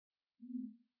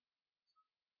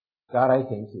God, I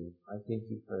thank you. I thank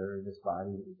you for this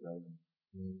body that you're building.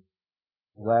 I'm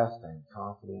blessed and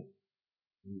confident.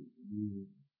 You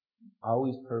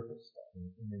always purposed.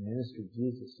 In the ministry of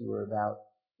Jesus, you were about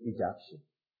reduction.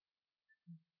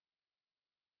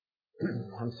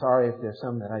 I'm sorry if there's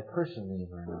some that I personally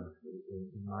learned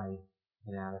in my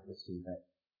inadequacy, but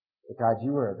God,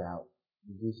 you were about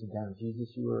reducing down.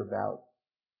 Jesus, you were about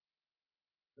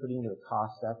putting the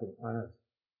cost up in front of,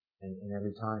 and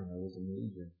every time there was a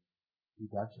major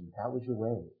reduction. That was your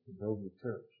way to build your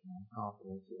church, and I'm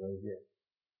confident you're right here.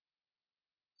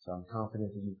 So I'm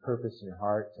confident that you purpose in your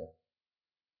heart to,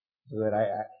 so that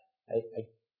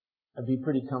I'd be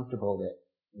pretty comfortable that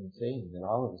in saying that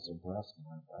all of us are blessed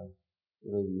by the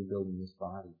way that you're building this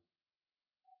body,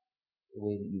 the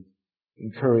way that you've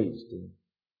encouraged and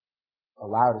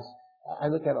allowed us. I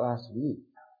looked at it last week.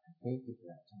 Thank you for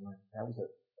that. That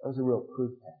was a real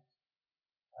proof test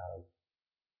of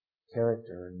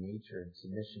character and nature and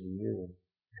submission to you and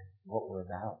what we're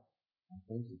about. And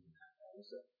thank you for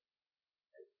that.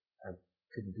 I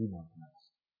couldn't be more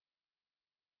blessed.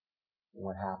 And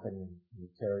what happened in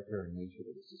the character and nature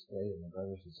that was displayed in my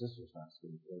brothers and sisters last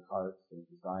week, their hearts, their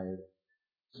desire to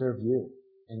serve you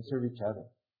and serve each other.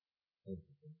 Thank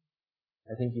you.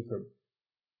 I thank you for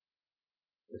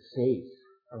the safe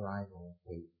arrival of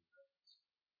Kate,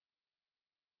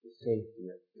 the safety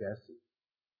of Jesse.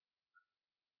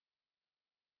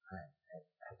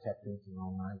 I kept thinking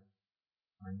all night,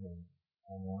 Monday,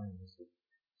 all morning, just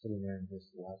sitting there and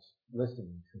just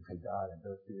listening to my God and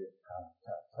go through a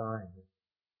tough time.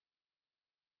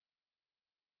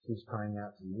 She was crying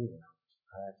out to you, and I was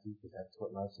crying out to you because that's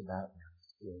what life's about now,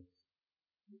 is kids.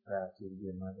 We cry out to you to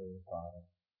be a mother and father.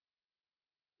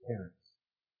 Parents.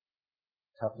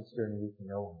 Toughest journey we can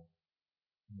go on.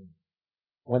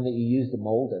 One that you use to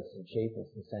mold us and shape us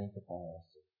and sanctify us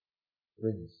and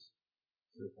bring us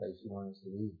to the place you want us to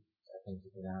be. So I thank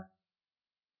you for that.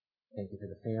 Thank you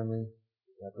for the family.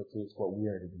 Replicates what we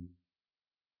are to be.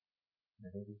 And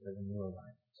I thank you for the new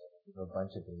life. So I thank you for a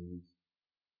bunch of babies.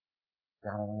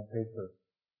 God, I want to pray for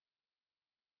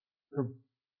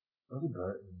Brother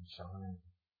Burton and Sean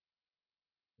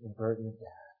and Burton and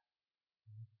Dad.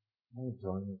 I want to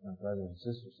join with my brothers and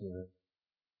sisters here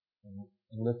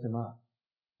and lift them up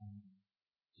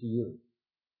to you.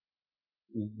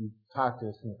 You talked to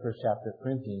us in the first chapter of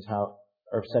Corinthians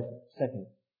first chapter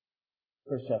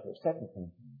of 2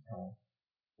 Corinthians, how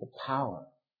the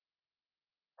power,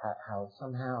 how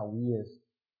somehow we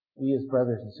as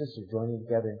brothers and sisters joining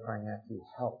together and crying out to you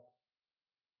help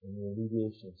in the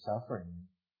alleviation of suffering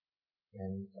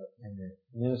and the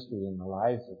ministry in the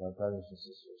lives of our brothers and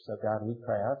sisters. So God, we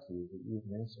cry out to you that you would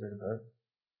minister to Burton,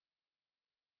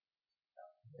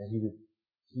 that he would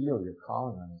feel your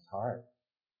calling on his heart,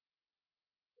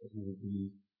 that he would be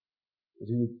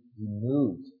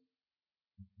moved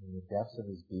in the depths of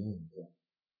his being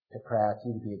to cry out to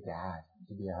you to be a dad,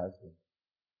 to be a husband,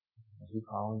 as you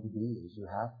call him to be, as you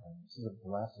have him. This is a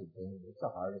blessed thing. It's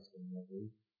the hardest thing to do,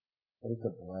 but it's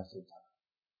a blessed time.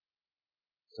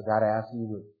 So God, I ask you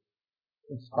would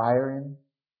inspire him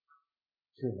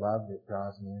to love that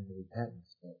draws men to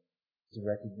repentance, but it's a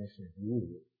recognition of you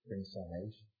that brings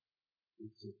salvation.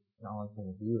 It's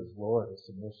acknowledgement of you as Lord, a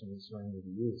submission and surrender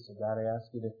to you. So God, I ask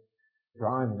you to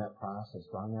draw him in that process,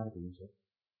 draw him out of Egypt.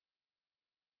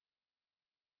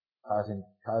 Cause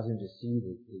him to see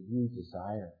that you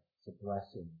desire to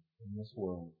bless him in this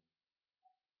world,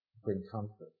 to bring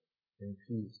comfort, to bring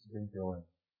peace, to bring joy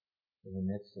in the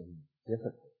midst of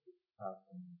difficulty,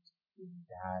 being a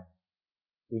dad,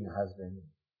 being a husband,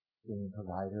 being a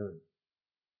provider.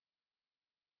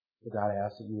 So God, I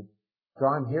ask that you would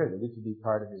draw him here, that we could be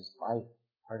part of his life,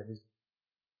 part of his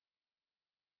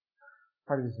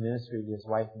ministry to his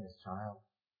wife and his child.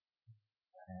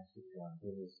 I ask you to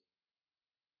give his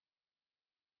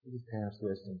parents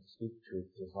wisdom to speak truth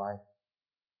to his wife,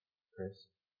 Chris,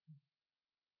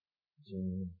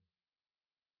 Jean.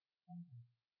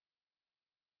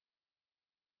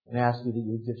 And I ask you that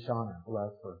you would give Shauna a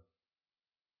love for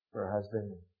her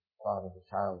husband and father of a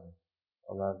child, and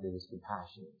a love that is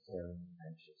compassionate, caring, and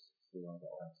anxious to all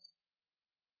that us.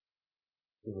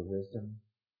 Give her wisdom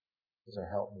as our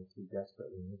helpmates we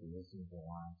desperately need the wisdom of their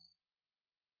lives.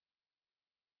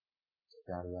 So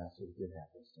God, we ask you to give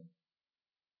that wisdom.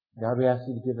 God, we ask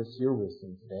you to give us your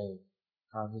wisdom today.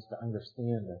 Cause us to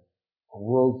understand the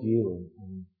worldview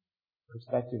and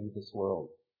perspective of this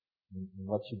world and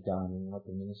what you've done and what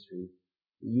the ministry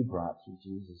that you brought through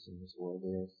Jesus in this world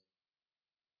is.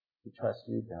 We trust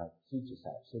you, God. Teach us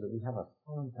that so that we have a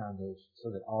firm foundation,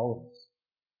 so that all of us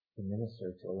can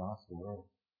minister to a lost world,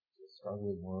 to a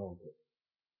struggling world that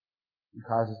You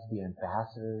cause us to be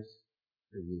ambassadors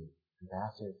for you,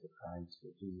 ambassadors for Christ,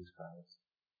 for Jesus Christ.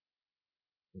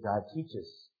 And God, teach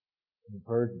us and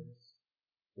burden us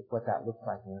with what that looks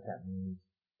like and what that means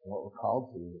and what we're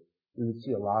called to. We would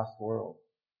see a lost world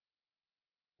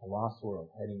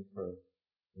heading for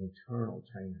an eternal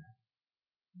train wreck,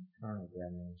 an eternal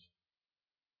damnation.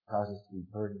 Cause us to be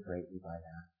burdened greatly by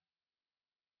that,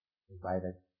 and by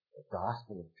the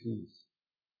gospel of peace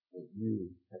that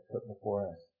you have put before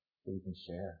us that we can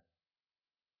share.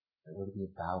 That we're to be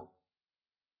about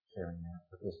sharing that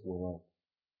with this world,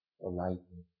 the light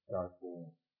in the dark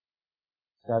world.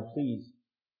 God, please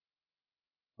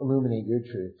illuminate your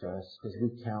truth to us, because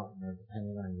we count and are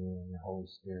depending on you and your Holy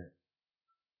Spirit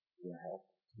for your help,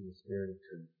 to be the Spirit of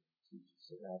truth. Teach us.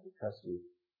 So God, we trust you,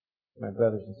 my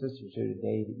brothers and sisters here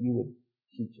today, that you would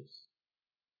teach us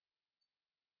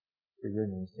for your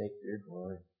name's sake, for your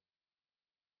glory.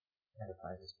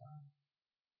 Edify this body.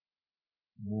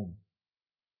 Amen.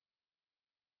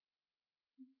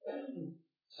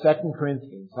 2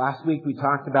 Corinthians. Last week we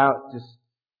talked about, just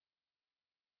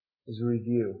as a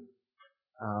review,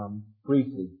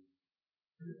 briefly,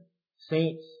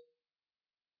 saints,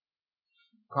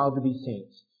 called to be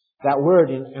saints. That word,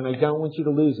 and I don't want you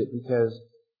to lose it, because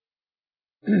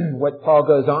what Paul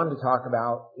goes on to talk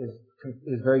about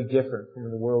is very different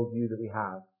from the worldview that we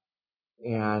have.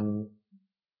 And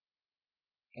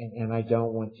I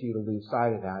don't want you to lose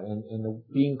sight of that. And the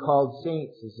being called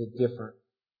saints is a different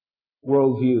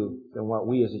worldview than what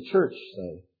we as a church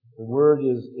say. The word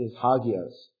is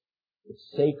hagios. It's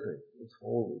sacred. It's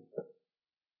holy.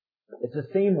 It's the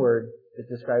same word that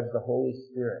describes the Holy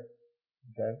Spirit.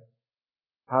 Okay?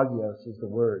 Hagios is the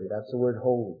word. That's the word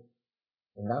holy.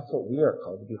 And that's what we are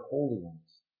called, to be holy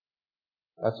ones.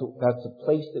 That's the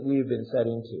place that we have been set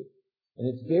into. And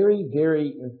it's very,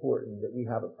 very important that we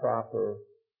have a proper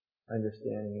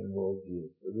understanding and worldview.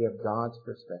 That we have God's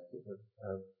perspective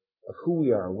of who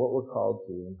we are, what we're called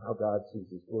to, and how God sees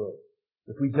His world.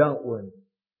 If we don't, we're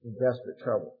in desperate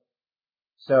trouble.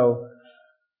 So,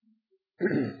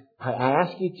 I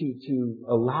ask you to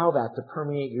allow that to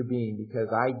permeate your being, because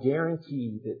I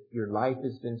guarantee that your life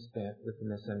has been spent with a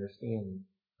misunderstanding.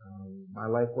 My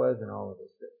life was, and all of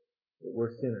us, that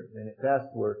we're sinners. And at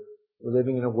best, we're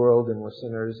living in a world and we're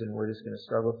sinners, and we're just going to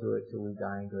struggle through it till we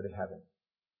die and go to heaven.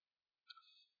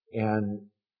 And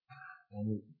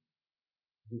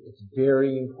it's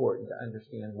very important to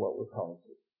understand what we're called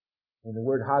to. And the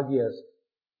word hagios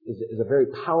is a very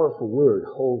powerful word,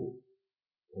 holy.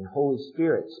 And Holy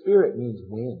Spirit. Spirit means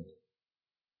wind.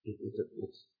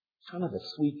 It's kind of a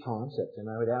sweet concept, and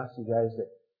I would ask you guys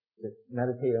to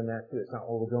meditate on that too. It's not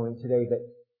where we're going today,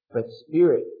 but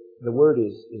Spirit, the word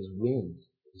is wind,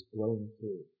 is blowing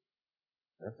through.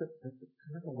 That's a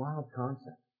kind of a wild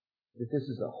concept. That this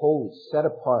is a holy, set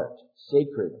apart,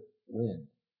 sacred wind.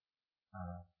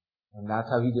 And that's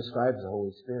how He describes the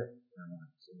Holy Spirit in our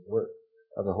lives, and the work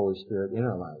of the Holy Spirit in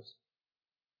our lives.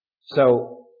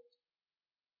 So,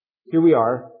 here we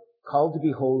are, called to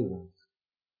be holy ones,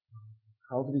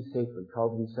 called to be sacred,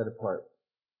 called to be set apart.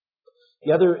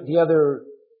 The other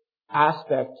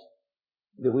aspect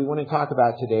that we want to talk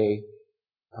about today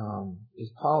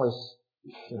is Paul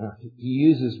he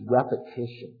uses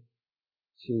repetition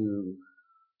to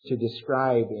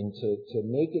describe and to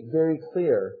make it very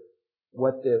clear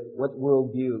what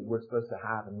worldview we're supposed to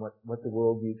have, and what the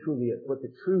worldview truly is, what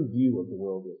the true view of the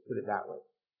world is. Put it that way.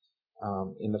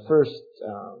 In the first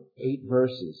 8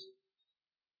 verses,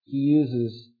 he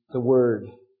uses the word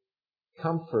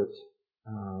comfort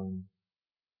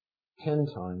 10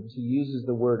 times. He uses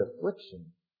the word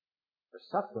affliction or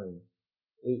suffering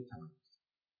 8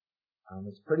 times.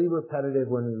 It's pretty repetitive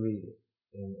when we read it,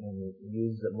 and he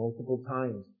uses it multiple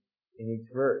times in each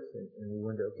verse. And we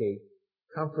wonder, okay,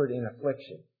 comfort in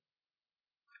affliction.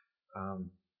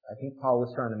 I think Paul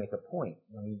was trying to make a point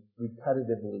when he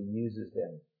repetitively uses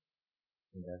them.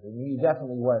 He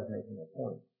definitely was making a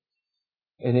point.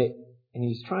 And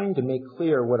he's trying to make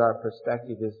clear what our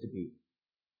perspective is to be.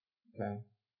 Okay?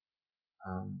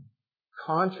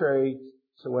 Contrary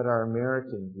to what our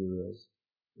American view is,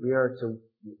 we are to,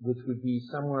 which would be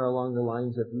somewhere along the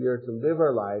lines of we are to live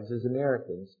our lives as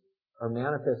Americans. Our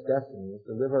manifest destiny is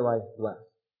to live our lives blessed.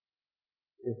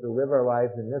 Is to live our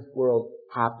lives in this world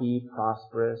happy,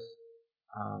 prosperous,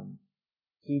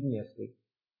 hedonistic,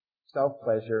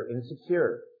 self-pleasure, and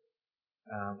secure.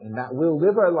 And that we'll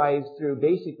live our lives through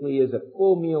basically as a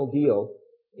full meal deal,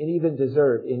 and even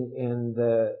dessert. And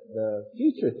the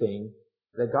future thing,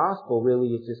 the gospel really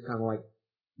is just kind of like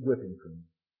whipping cream,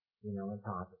 on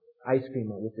top of it. Ice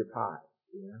cream with your pie,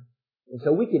 And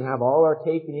so we can have all our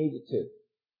cake and eat it too.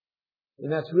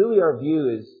 And that's really our view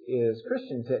as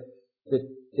Christians, that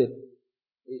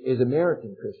as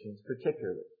American Christians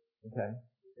particularly, okay?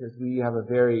 Because we have a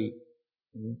very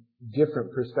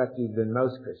different perspective than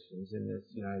most Christians in this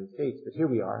United States. But here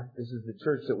we are. This is the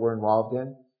church that we're involved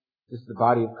in. This is the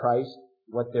body of Christ,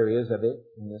 what there is of it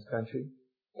in this country.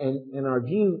 And our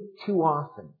view too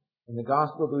often, and the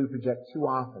gospel that we project too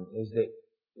often, is that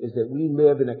we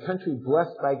live in a country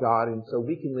blessed by God, and so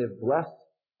we can live blessed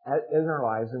in our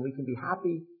lives, and we can be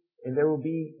happy, and there will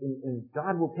be, and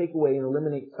God will take away and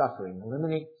eliminate suffering,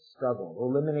 eliminate struggle,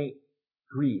 eliminate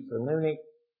grief, eliminate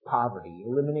poverty,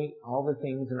 eliminate all the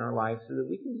things in our lives so that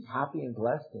we can be happy and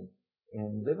blessed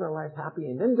and live our life happy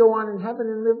and then go on in heaven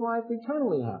and live life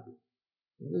eternally happy.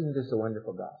 Isn't this a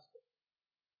wonderful gospel?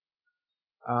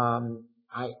 I'm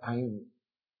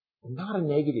not a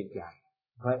negative guy,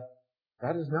 but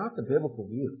that is not the biblical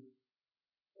view.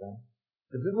 Okay?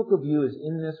 The biblical view is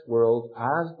in this world,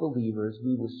 as believers,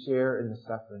 we will share in the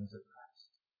sufferings of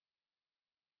Christ.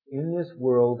 In this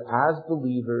world, as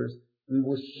believers, we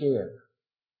will share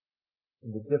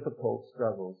in the difficult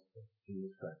struggles of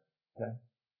Jesus Christ. Okay?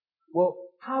 Well,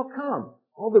 how come?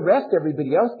 All the rest,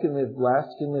 everybody else can live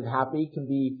blessed, can live happy, can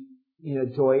be,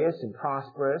 joyous and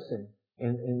prosperous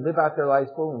and live out their lives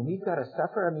full, and we've got to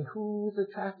suffer? I mean, who's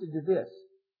attracted to this?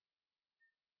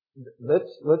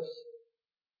 Let's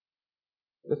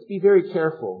be very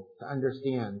careful to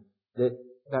understand that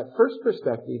first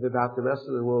perspective about the rest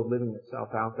of the world living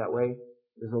itself out that way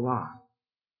is a lie.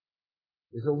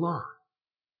 Is a lie.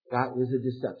 That is a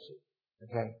deception.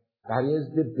 Okay? That is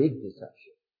the big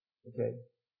deception. Okay?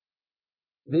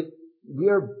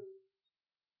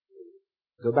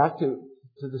 Go back to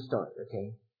the start,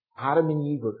 okay? Adam and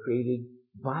Eve were created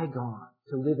by God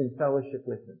to live in fellowship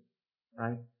with Him,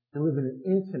 right? To live in an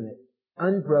intimate,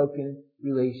 unbroken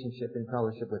relationship and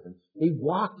fellowship with Him. They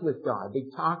walked with God. They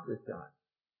talked with God.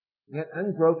 They had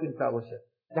unbroken fellowship.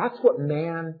 That's what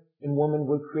man and woman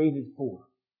were created for.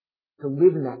 To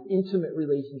live in that intimate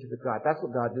relationship with God. That's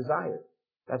what God desired.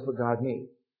 That's what God made.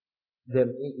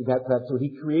 That's what He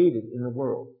created in the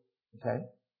world. Okay?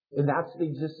 And that's the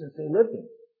existence they lived in.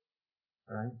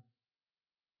 Alright?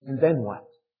 And then what?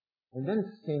 And then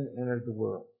sin entered the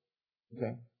world.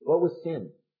 Okay? What was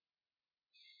sin?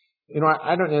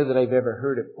 I don't know that I've ever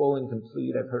heard it full and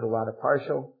complete. I've heard a lot of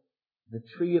partial. The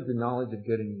tree of the knowledge of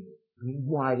good and evil. I mean,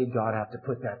 why did God have to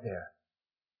put that there?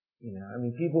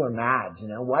 People are mad,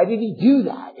 Why did He do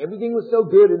that? Everything was so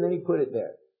good and then He put it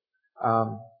there.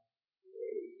 And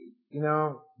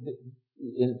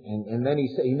then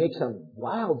He makes some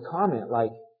wild comment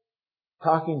like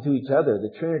talking to each other.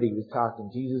 The Trinity was talking,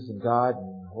 Jesus and God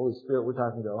and the Holy Spirit were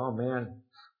talking, oh man,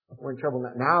 we're in trouble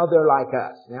now. Now they're like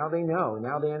us. Now they know.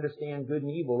 Now they understand good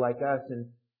and evil like us,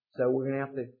 and so we're going to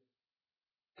have to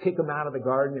kick them out of the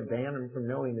garden and ban them from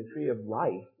knowing the tree of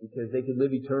life because they could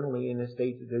live eternally in the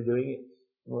state that they're doing it.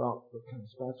 We're kind of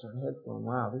scratching our heads going,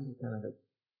 wow, this is kind of a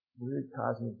weird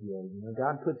cosmic deal.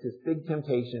 God puts this big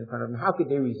temptation in front of them. How could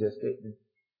they resist it? And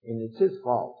it's His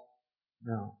fault.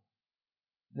 No.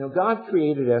 God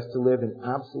created us to live in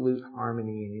absolute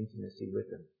harmony and intimacy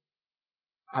with Him.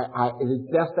 As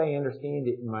best I understand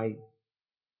it in my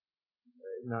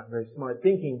not very smart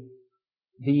thinking,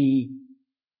 the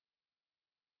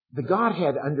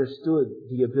Godhead understood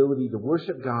the ability to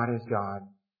worship God as God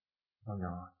or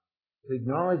not, to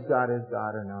acknowledge God as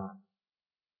God or not.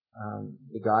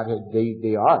 The Godhead,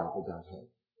 they are the Godhead.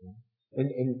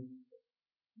 And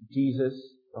Jesus,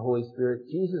 the Holy Spirit,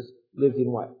 Jesus lived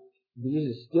in what?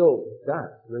 Jesus still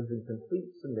does, lives in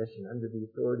complete submission under the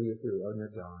authority of who? Under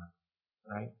God.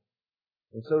 Right?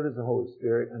 And so does the Holy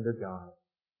Spirit under God.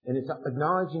 And it's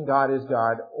acknowledging God as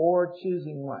God or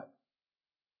choosing what?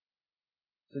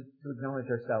 To acknowledge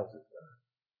ourselves as God.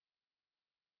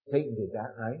 Satan did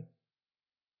that, right?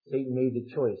 Satan made the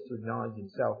choice to acknowledge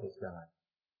himself as God.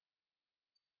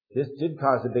 This did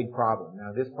cause a big problem.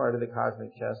 Now, this part of the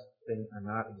cosmic chess thing, I'm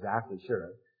not exactly sure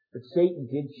of. But Satan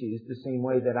did choose the same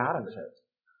way that Adam chose.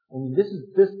 I mean,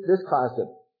 this caused a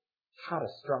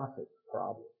catastrophic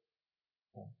problem.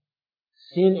 Okay.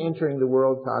 Sin entering the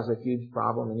world caused a huge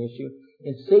problem and issue.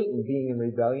 And Satan being in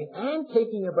rebellion and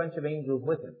taking a bunch of angels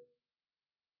with him.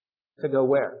 To go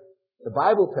where? The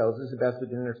Bible tells us, the best we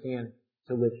can understand,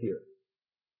 to live here.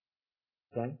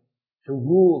 Okay? To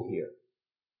rule here.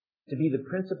 To be the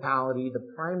principality, the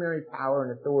primary power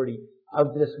and authority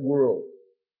of this world.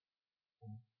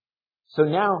 So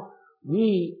now,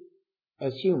 we,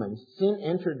 as humans, sin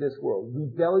entered this world.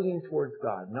 Rebellion towards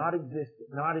God, not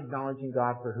acknowledging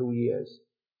God for who He is,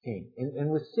 came. And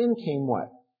with sin came what?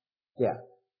 Death.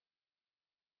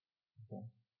 Okay.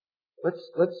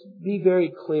 Let's be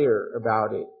very clear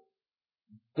about it.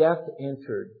 death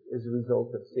entered as a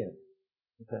result of sin.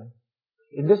 Okay?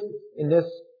 In this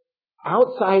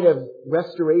outside of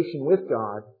restoration with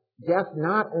God, death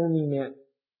not only meant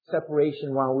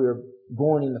separation while we were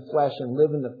born in the flesh and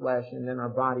live in the flesh and then our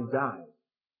body dies.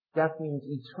 Death means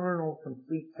eternal,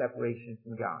 complete separation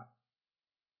from God.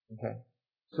 Okay?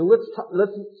 So let's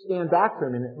stand back for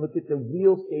a minute and look at the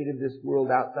real state of this world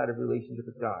outside of relationship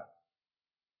with God.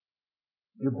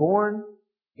 You're born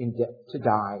to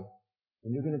die,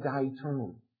 and you're going to die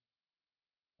eternally.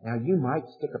 Now, you might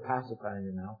stick a pacifier in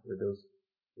your mouth for those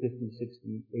 50,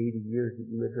 60, 80 years that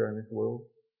you live here in this world.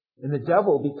 And the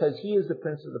devil, because he is the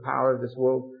prince of the power of this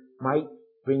world, might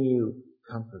bring you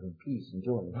comfort and peace and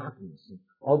joy and happiness and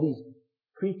all these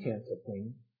pretense of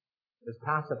things as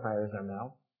pacifiers in our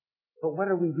mouth. But what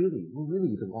are we really? We're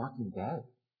really the walking dead.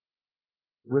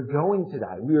 We're going to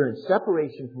die. We are in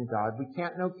separation from God. We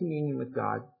can't know communion with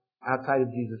God outside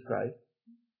of Jesus Christ.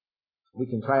 We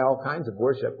can try all kinds of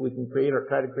worship. We can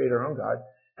try to create our own God,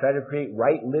 try to create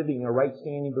right living or right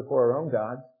standing before our own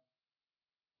God.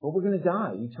 But we're going to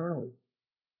die eternally.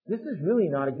 This is really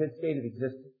not a good state of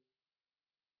existence.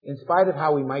 In spite of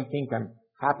how we might think I'm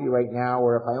happy right now,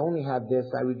 or if I only had this,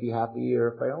 I would be happy,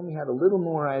 or if I only had a little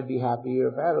more, I'd be happy, or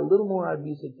if I had a little more, I'd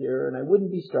be secure, and I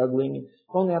wouldn't be struggling.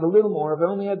 If I only had a little more, if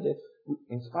I only had this.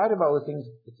 In spite of all the things,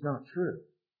 it's not true.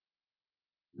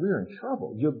 We are in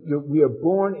trouble. We are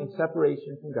born in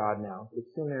separation from God now. It's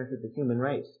inherent to the human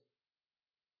race.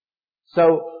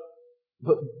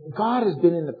 But God has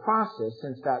been in the process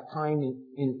since that time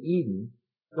in Eden.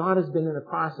 God has been in the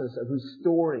process of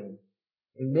restoring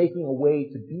and making a way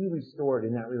to be restored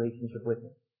in that relationship with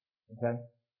Him. Okay?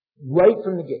 Right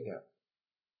from the get-go.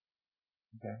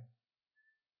 Okay?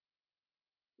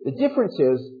 The difference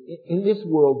is, in this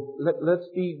world, let's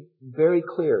be very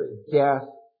clear, death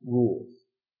rules.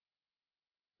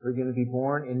 We're going to be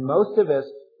born, and most of us,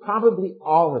 probably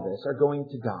all of us, are going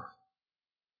to die.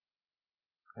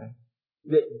 Okay?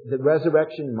 The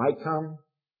resurrection might come.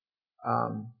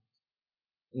 I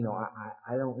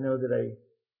don't know that I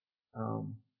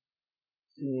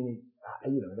see any.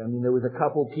 There was a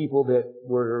couple people that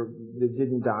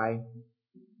didn't die.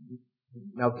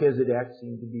 Melchizedek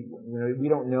seemed to be. We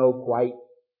don't know quite,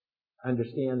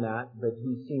 understand that, but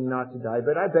he seemed not to die.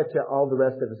 But I bet you all the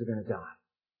rest of us are going to die.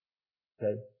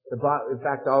 Okay. In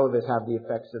fact, all of us have the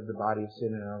effects of the body of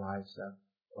sin in our lives, so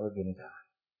we're going to die.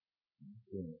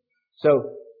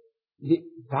 So,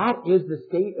 that is the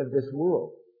state of this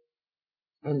world.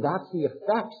 And that's the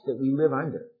effects that we live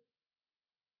under.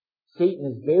 Satan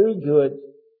is very good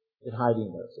at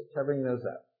hiding those, at covering those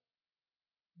up.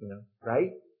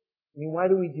 Right? Why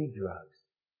do we do drugs?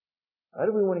 Why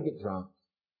do we want to get drunk?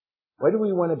 Why do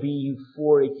we want to be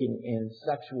euphoric in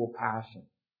sexual passion?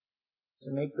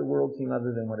 To make the world seem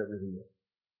other than what it really is.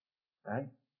 Right?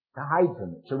 To hide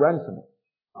from it, to run from it.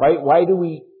 Right? Why do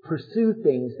we pursue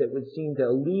things that would seem to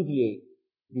alleviate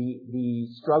the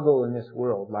struggle in this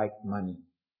world, like money,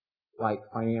 like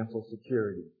financial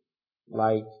security,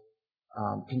 like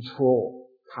control,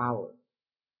 power?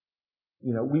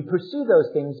 We pursue those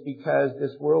things because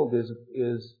this world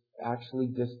is actually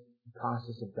just the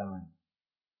process of dying.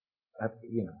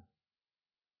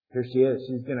 Here she is.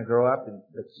 She's going to grow up,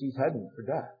 but she's heading for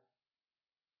death.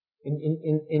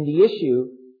 And the issue,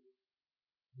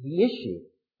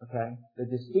 okay, the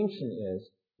distinction is,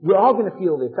 we're all going to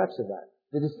feel the effects of that.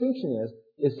 The distinction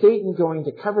is Satan going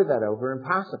to cover that over and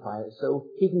pacify it so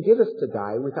he can get us to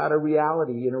die without a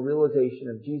reality and a realization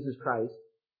of Jesus Christ,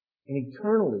 and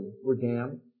eternally we're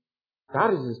damned?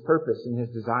 That is his purpose and his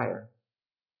desire.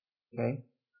 Okay?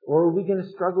 Or are we going to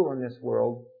struggle in this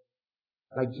world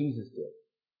like Jesus did?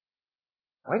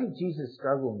 Why did Jesus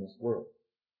struggle in this world?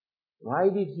 Why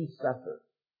did he suffer?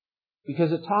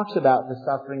 Because it talks about the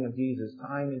suffering of Jesus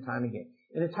time and time again.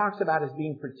 And it talks about us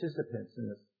being participants in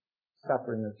the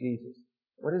suffering of Jesus.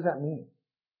 What does that mean?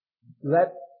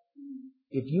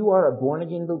 If you are a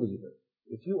born-again believer,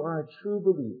 if you are a true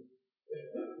believer,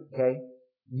 okay,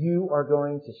 you are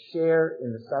going to share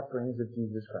in the sufferings of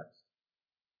Jesus Christ.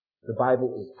 The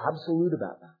Bible is absolute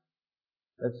about that.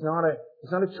 It's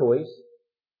not a choice.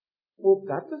 Well,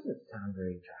 that doesn't sound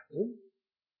very attractive.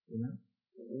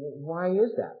 Why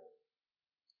is that?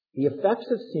 The effects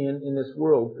of sin in this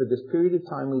world for this period of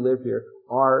time we live here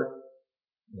are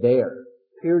there.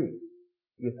 Period.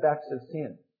 The effects of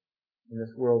sin in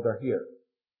this world are here.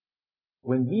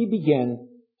 When we begin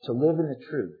to live in the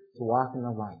truth, to walk in the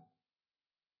light,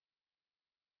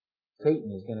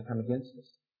 Satan is going to come against us.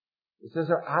 It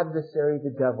says our adversary, the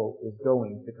devil, is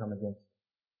going to come against us.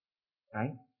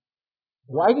 Right?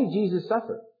 Why did Jesus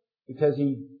suffer? Because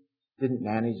he didn't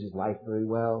manage his life very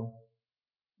well.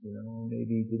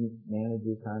 Maybe he didn't manage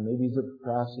his time. Maybe he's a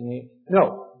procrastinator.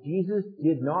 No, Jesus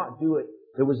did not do it.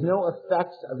 There was no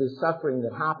effects of his suffering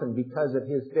that happened because of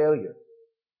his failure.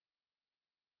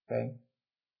 Okay?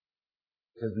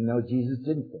 Because we know Jesus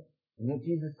didn't fail. And yet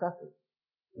Jesus suffered.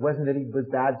 It wasn't that he was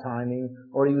bad timing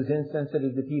or he was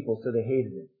insensitive to people, so they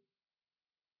hated him.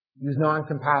 He was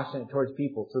non-compassionate towards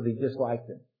people, so they disliked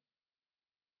him.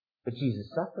 But Jesus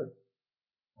suffered.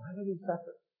 Why did he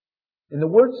suffer? And the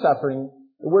word suffer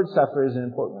is an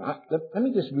important one. Let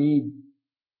me just read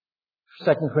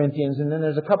 2 Corinthians, and then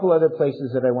there's a couple other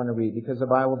places that I want to read, because the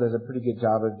Bible does a pretty good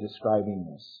job of describing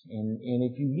this. And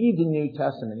if you read the New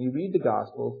Testament, you read the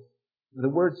Gospels, the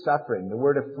word suffering, the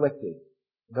word afflicted,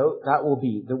 that will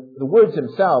be, the words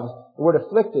themselves, the word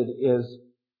afflicted is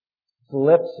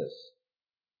thlipsis.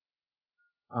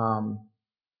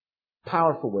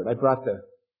 Powerful word. I brought the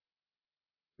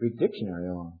Greek dictionary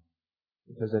along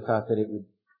because I thought that it would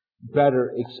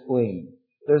better explain.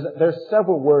 There's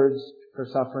several words for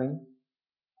suffering,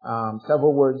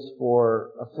 several words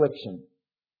for affliction.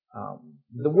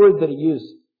 The word that it used,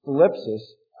 thlipsis,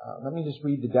 let me just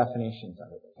read the definitions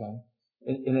of it, okay?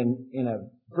 In a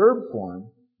verb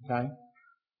form, okay,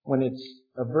 when it's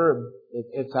a verb,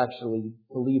 it's actually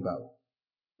philebo.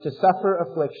 To suffer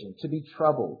affliction, to be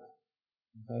troubled.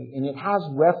 Okay? And it has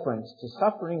reference to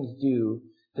sufferings due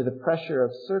to the pressure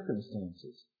of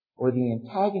circumstances or the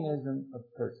antagonism of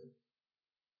persons.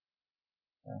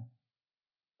 Okay?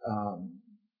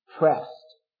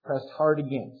 Pressed hard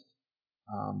against.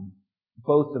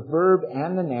 Both the verb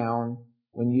and the noun,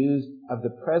 when used of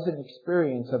the present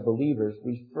experience of believers,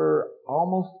 refer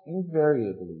almost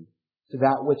invariably to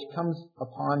that which comes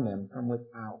upon them from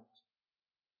without.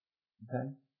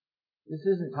 Okay? This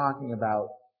isn't talking about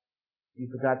you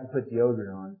forgot to put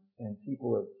deodorant on and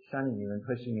people are shunning you and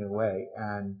pushing you away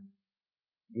and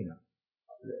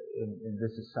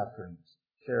this is sufferings.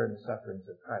 Sharing the sufferings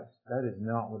of Christ. That is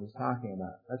not what he's talking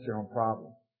about. That's your own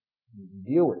problem. You can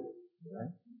deal with it.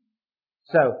 Right?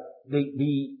 So,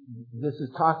 this is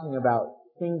talking about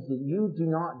things that you do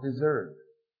not deserve.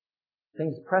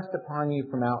 Things pressed upon you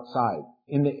from outside.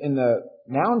 In the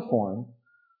noun form,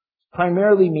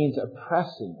 primarily means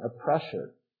oppressing, a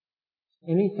pressure.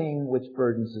 Anything which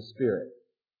burdens the spirit.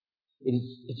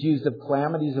 It's used of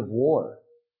calamities of war.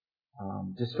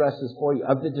 Distresses for you.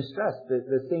 Of the distress.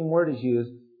 The same word is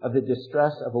used of the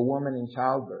distress of a woman in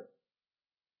childbirth.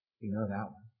 You know that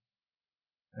one.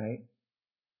 Right?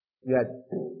 You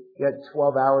had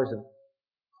 12 hours of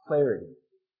clarity.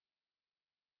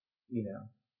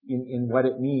 In what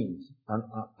it means.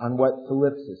 On what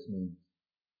thlipsis means.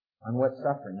 On what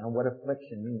suffering. On what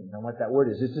affliction means. On what that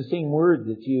word is. It's the same word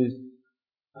that's used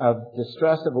of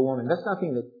distress of a woman. That's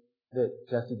nothing that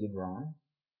Jessie did wrong.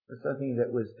 That's something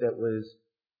that was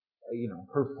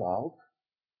her fault.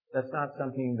 That's not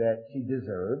something that she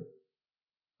deserved.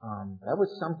 That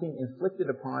was something inflicted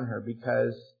upon her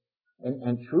because,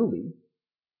 and truly,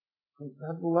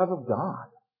 of the love of God.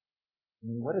 I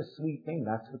mean, what a sweet thing.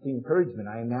 That's what the encouragement,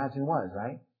 I imagine, was,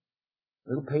 right?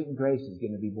 Little Peyton Grace is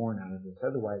going to be born out of this.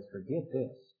 Otherwise, forget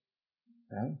this.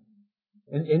 Right?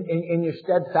 And your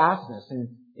steadfastness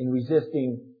in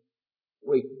resisting,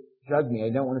 wait, drug me, I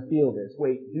don't want to feel this.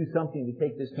 Wait, do something to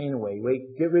take this pain away.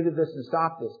 Wait, get rid of this and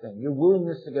stop this thing. Your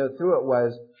willingness to go through it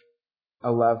was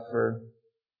a love for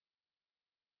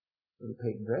the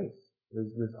Peyton Grace.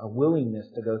 It was a willingness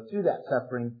to go through that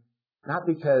suffering, not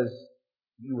because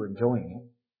you were enjoying it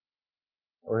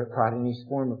or it brought any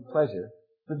form of pleasure,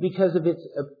 but because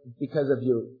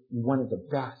you wanted the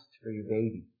best for your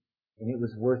baby, and it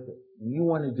was worth it, and you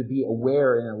wanted to be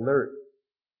aware and alert,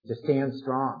 to stand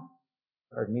strong.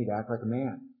 Pardon me, to act like a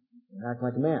man. Act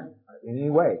like a man in any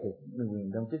way, because we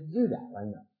don't get to do that, I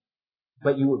know.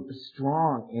 But you were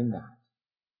strong in that.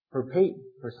 For Peyton,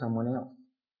 for someone else.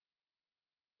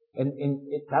 And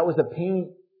that was a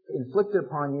pain inflicted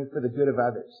upon you for the good of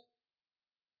others.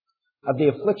 Of the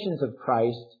afflictions of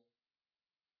Christ,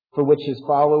 for which his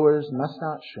followers must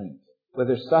not shrink,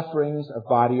 whether sufferings of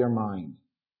body or mind.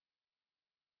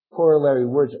 Corollary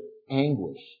words: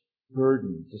 anguish,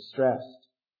 burden, distress,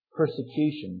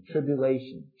 persecution,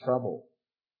 tribulation, trouble.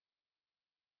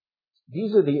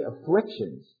 These are the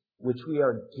afflictions which we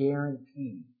are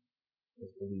guaranteed as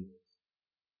believers.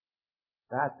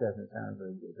 That doesn't sound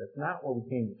very good. That's not what we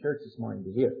came to church this morning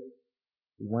to hear.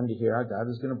 We wanted to hear how God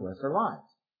was going to bless our lives.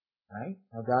 Right?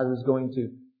 How God was going to,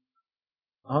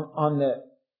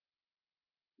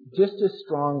 just as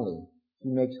strongly, he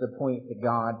makes the point that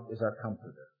God is our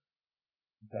comforter.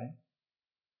 Okay?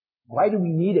 Why do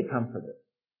we need a comforter?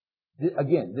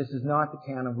 Again, this is not the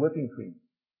can of whipping cream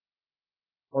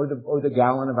or the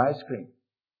gallon of ice cream.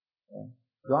 Okay?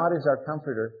 God is our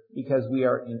comforter because we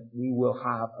will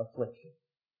have affliction.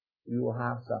 We will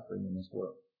have suffering in this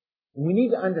world. And we need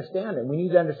to understand it. We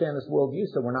need to understand this worldview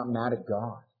so we're not mad at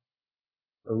God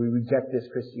or we reject this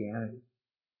Christianity.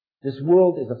 This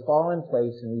world is a fallen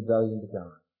place in rebellion to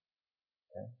God.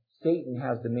 Okay? Satan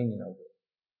has dominion over it.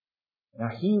 Now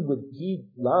he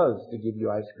loves to give you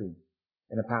ice cream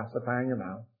and a pacifier in your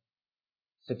mouth.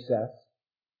 Success.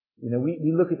 We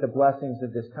look at the blessings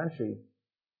of this country.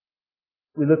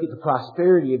 We look at the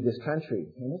prosperity of this country.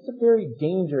 And it's a very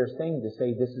dangerous thing to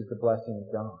say this is the blessing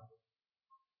of God.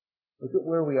 Look at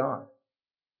where we are.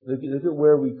 Look at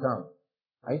where we come.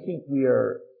 I think we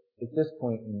are, at this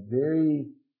point, in very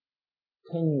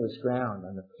tenuous ground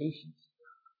on the patience,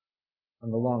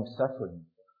 on the long suffering.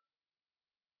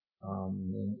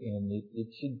 And it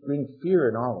should bring fear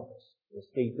in all of us, the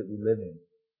state that we live in,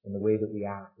 and the way that we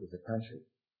act as a country.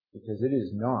 Because it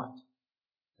is not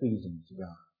pleasing to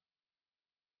God.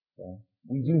 Okay?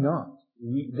 We do not.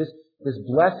 This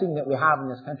blessing that we have in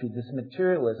this country, this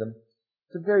materialism,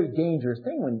 it's a very dangerous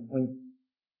thing. When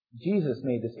Jesus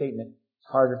made the statement,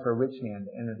 it's harder for a rich man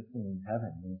to enter the kingdom of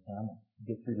heaven than a camel to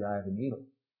get through the eye of a needle.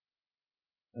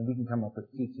 And we can come up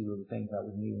with cutesy little things about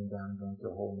with kneeling down and going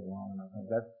through a hole in the wall. And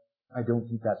I don't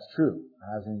think that's true. It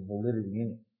has any validity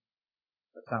in it.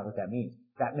 That's not what that means.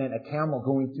 That meant a camel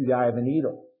going through the eye of a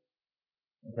needle.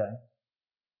 Okay?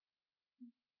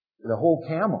 The whole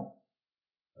camel.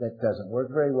 That doesn't work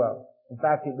very well. In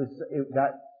fact,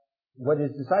 what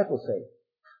his disciples say?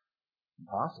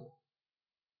 Impossible.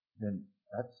 Then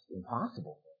that's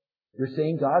impossible. You're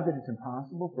saying, God, that it's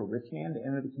impossible for a rich man to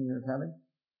enter the kingdom of heaven?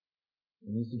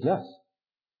 And he said, yes.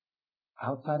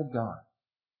 Outside of God,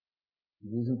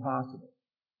 it is impossible.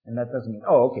 And that doesn't mean,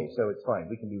 okay, so it's fine.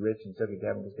 We can be rich and still get to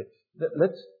heaven.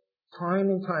 Let's, time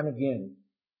and time again,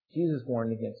 Jesus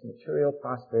warned against material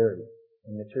prosperity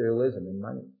and materialism and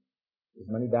money. Is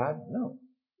money bad? No.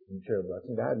 Is material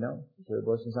blessing bad? No. Material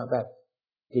blessing is not bad.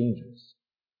 Dangerous.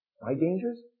 Why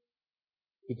dangerous?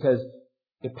 Because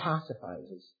it pacifies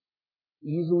us.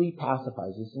 Easily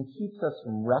pacifies us and keeps us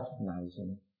from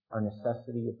recognizing our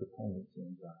necessity of dependency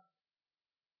on God.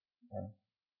 Okay?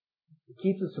 It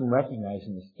keeps us from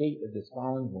recognizing the state of this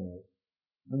fallen world.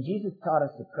 When Jesus taught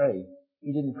us to pray,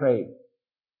 He didn't pray,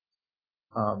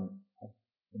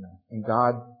 and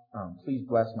God, please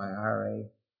bless my IRA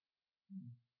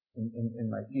in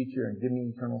my future and give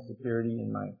me eternal security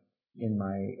in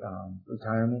my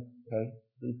retirement. Okay,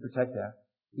 please protect that.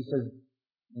 He says,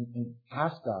 and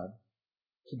ask God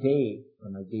today for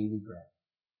my daily bread.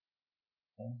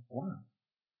 Okay, why?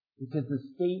 Because the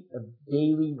state of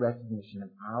daily recognition, of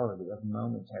hourly, of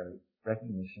momentary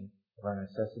recognition of our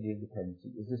necessity of dependency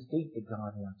is a state that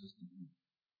God wants us to be.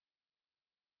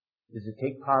 Does it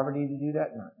take poverty to do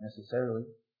that? Not necessarily.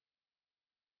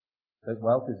 But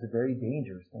wealth is a very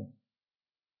dangerous thing.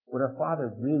 Would our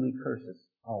Father really curse us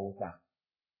all with that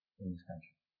in this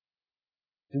country?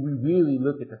 Do we really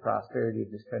look at the prosperity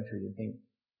of this country and think,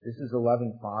 this is a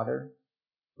loving Father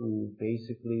who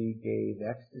basically gave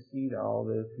ecstasy to all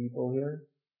the people here?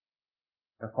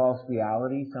 A false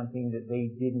reality, something that they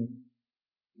didn't,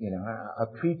 a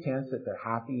pretense that they're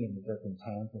happy and that they're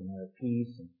content and they're at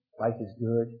peace and life is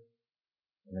good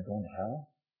and they're going to hell?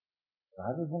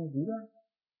 God would want to do that?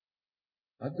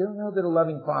 I don't know that a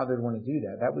loving Father would want to do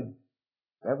that. That would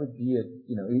be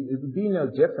it would be no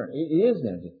different. It is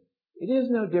no different. It is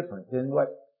no different than what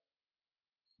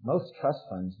most trust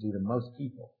funds do to most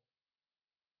people.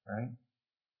 Right?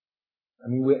 I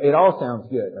mean, it all sounds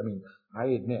good. I mean, I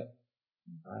admit,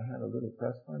 if I had a little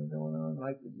trust fund going on,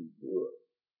 life would be good.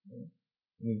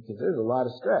 I mean, because there's a lot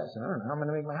of stress, and I don't know how I'm going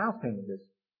to make my house payment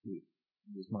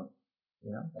this month.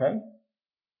 Okay?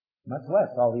 Much less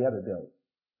all the other bills.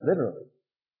 Literally.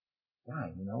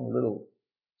 God, a little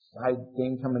side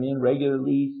thing coming in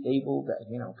regularly, stable, that,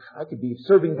 I could be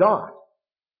serving God.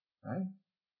 Right?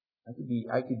 I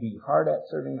could be hard at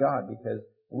serving God because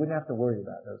I wouldn't have to worry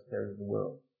about those cares of the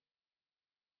world.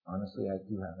 Honestly, I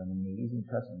do have an amazing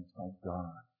trust in It's called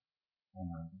God.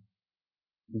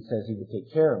 He says He would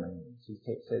take care of my needs. He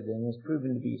says, and it's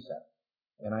proven to be so.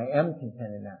 And I am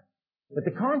content in that. But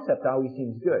the concept always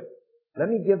seems good. Let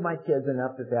me give my kids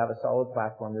enough that they have a solid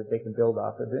platform that they can build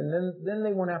off of, and then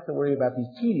they won't have to worry about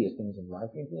these tedious things in life.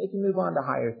 They can move on to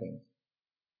higher things.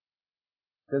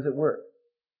 Does it work?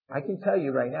 I can tell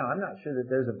you right now, I'm not sure that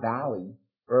there's a valley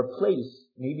or a place,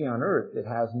 maybe on earth, that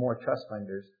has more trust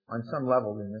funders on some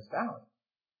level than this valley.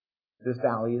 This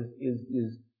valley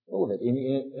is full of it, and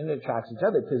it attracts each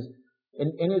other because,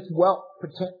 and it's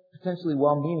potentially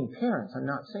well-meaning parents. I'm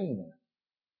not saying that.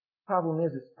 Problem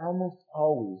is, it's almost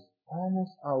always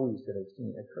that I've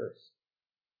seen a curse.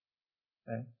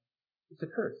 Okay? It's a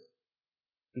curse.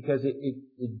 Because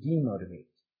it demotivates.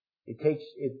 It takes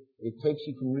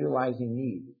you from realizing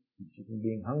need. It keeps you from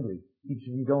being hungry. It keeps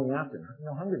you from going after it. You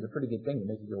know, hunger is a pretty good thing to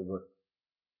make you go work.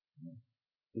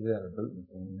 Either that or Putin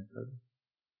thing.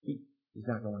 He's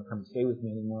not going to come stay with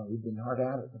me anymore. We've been hard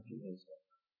at it a few days ago.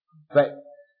 But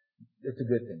it's a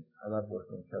good thing. I love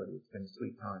working with Cody. It's been a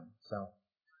sweet time. So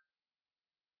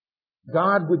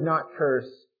God would not curse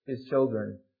His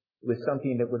children with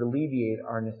something that would alleviate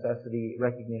our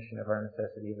recognition of our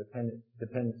necessity of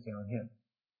dependency on Him.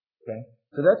 Okay?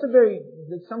 So that's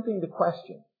something to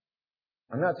question.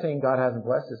 I'm not saying God hasn't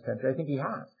blessed this country. I think He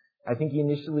has. I think He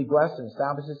initially blessed and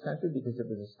established this country because it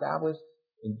was established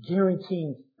in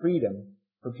guaranteeing freedom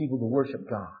for people to worship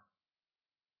God.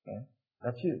 Okay?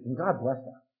 That's huge. And God blessed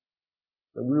that.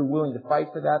 That we were willing to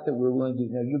fight for that, we were willing to,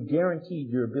 you're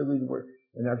guaranteed your ability to work.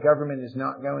 And our government is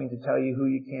not going to tell you who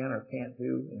you can or can't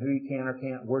do, and who you can or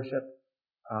can't worship.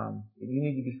 You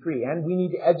need to be free. And we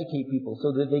need to educate people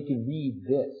so that they can read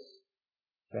this.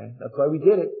 Okay? That's why we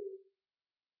did it.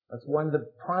 That's one of the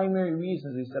primary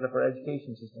reasons we set up our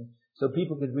education system. So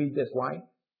people could read this. Why?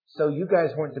 So you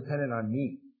guys weren't dependent on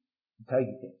me to tell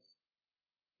you things.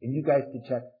 And you guys could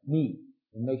check me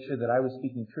and make sure that I was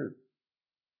speaking truth.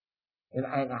 And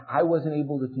I wasn't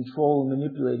able to control and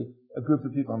manipulate a group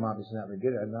of people. I'm obviously not very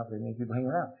good at it. I'm not very many people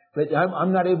hanging around. But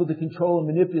I'm not able to control and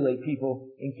manipulate people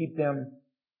and keep them,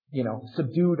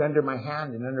 subdued under my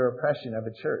hand and under oppression of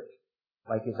a church,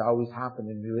 like has always happened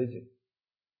in religion.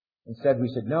 Instead, we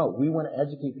said, no, we want to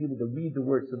educate people to read the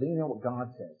Word so they know what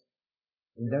God says.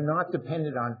 And they're not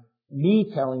dependent on me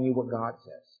telling you what God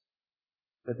says,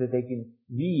 but that they can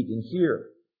read and hear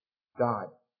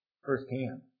God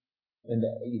firsthand. And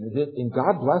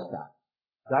God bless that.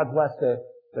 God bless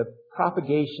the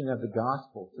propagation of the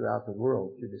gospel throughout the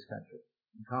world through this country.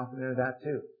 I'm confident of that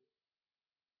too.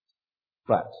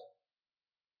 But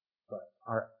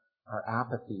our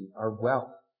apathy, our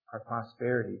wealth, our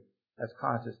prosperity has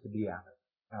caused us to be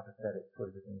apathetic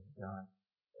toward the things of God.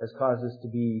 Has caused us to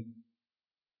be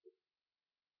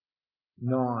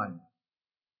non-seeking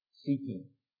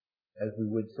as we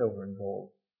would silver and gold.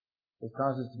 It's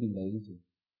caused us to be lazy.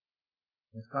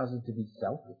 It's caused us to be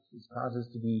selfish. It's caused us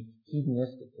to be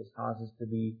hedonistic. It's caused us to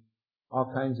be all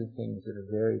kinds of things that are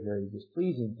very, very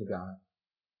displeasing to God.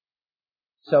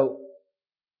 So,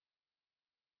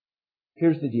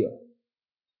 here's the deal.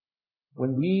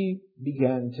 When we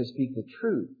begin to speak the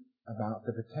truth about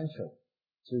the potential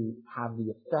to have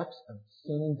the effects of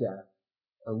sin and death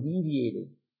alleviated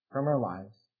from our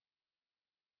lives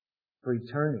for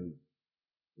eternity,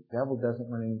 the devil doesn't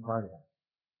want any part of that.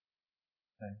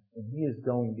 Okay? And he is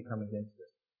going to come against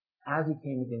us, as he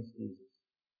came against Jesus.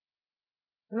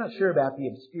 I'm not sure about the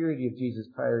obscurity of Jesus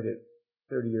prior to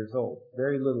 30 years old.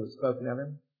 Very little is spoken of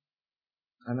him.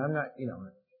 And I'm not,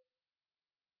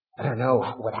 I don't know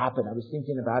what happened. I was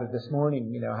thinking about it this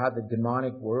morning, how the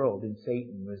demonic world and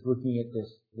Satan was looking at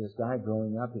this guy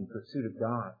growing up in pursuit of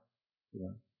God.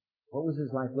 What was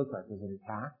his life look like? Was it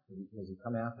attacked? Was he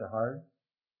come after hard?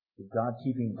 Did God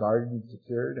keep him guarded and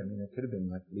secured? I mean, it could have been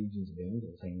like legions of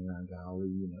angels hanging around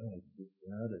Galilee,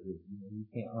 that you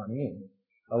can't run in.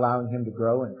 Allowing him to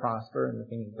grow and prosper in the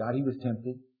things of God. He was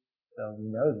tempted. So we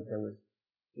know that there was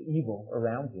evil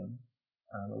around him.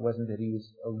 It wasn't that he was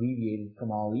alleviated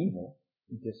from all evil.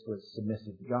 He just was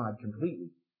submissive to God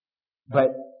completely.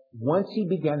 But once he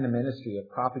began the ministry of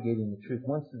propagating the truth,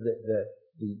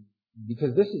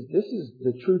 because this is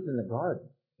the truth in the garden,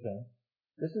 okay?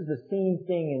 This is the same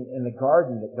thing in the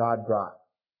garden that God brought.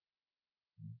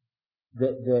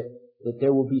 That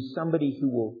there will be somebody who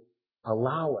will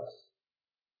allow us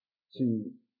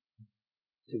to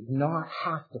not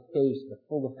have to face the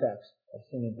full effects of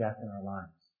sin and death in our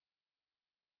lives.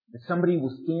 That somebody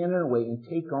will stand in our way and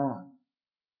take on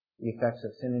the effects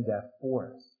of sin and death for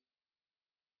us.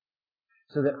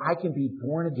 So that I can be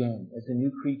born again as a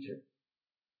new creature.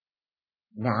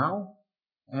 Now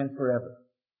and forever.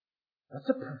 That's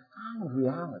a profound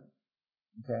reality.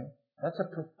 Okay? That's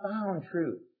a profound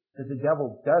truth that the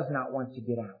devil does not want to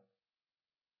get out.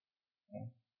 Okay?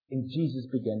 And Jesus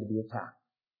began to be attacked.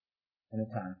 And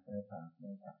attacked and attacked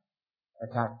and attacked.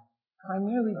 Attacked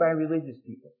primarily by religious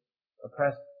people.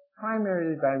 Oppressed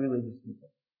primarily by religious people.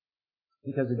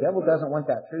 Because the devil doesn't want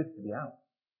that truth to be out.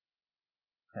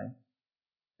 Okay?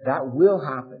 That will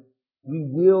happen. We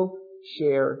will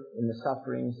share in the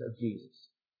sufferings of Jesus.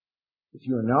 If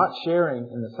you are not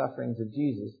sharing in the sufferings of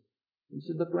Jesus, you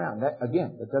should look around. That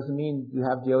doesn't mean you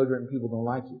have deodorant and people don't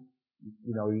like you.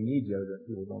 You need deodorant and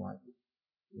people don't like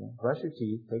you. Brush your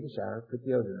teeth, take a shower, put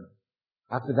deodorant on.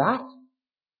 After that,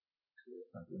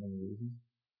 not the only reason.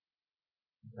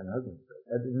 It's an ugly phrase.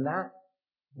 Other than that,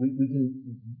 we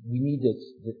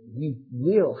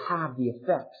will have the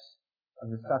effects of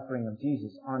the suffering of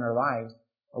Jesus on our lives,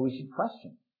 or we should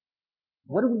question.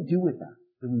 What do we do with that?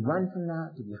 Do we run from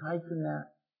that? Do we hide from that?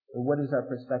 Or what is our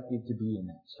perspective to be in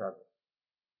that struggle?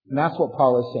 And that's what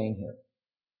Paul is saying here.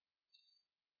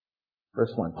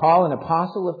 Verse 1. Paul, an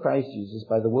apostle of Christ Jesus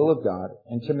by the will of God,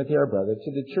 and Timothy our brother,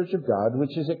 to the church of God,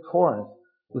 which is at Corinth,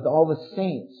 with all the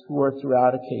saints who are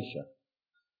throughout Achaia.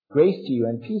 Grace to you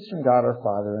and peace from God our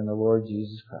Father and the Lord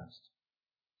Jesus Christ.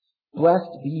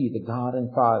 Blessed be the God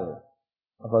and Father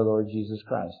of our Lord Jesus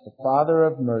Christ, the Father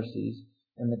of mercies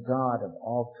and the God of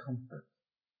all comfort,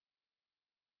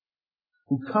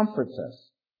 who comforts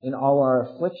us in all our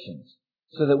afflictions,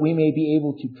 so that we may be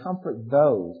able to comfort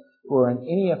those who are in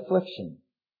any affliction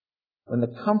with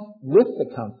the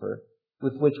comfort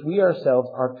with which we ourselves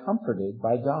are comforted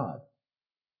by God.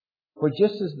 For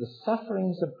just as the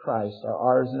sufferings of Christ are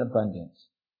ours in abundance,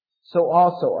 so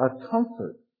also our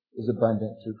comfort is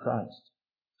abundant through Christ.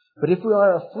 But if we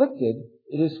are afflicted,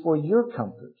 it is for your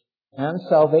comfort and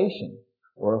salvation.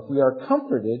 Or if we are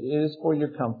comforted, it is for your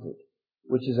comfort,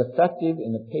 which is effective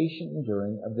in the patient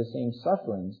enduring of the same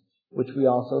sufferings which we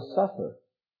also suffer.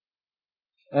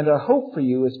 And our hope for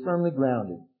you is firmly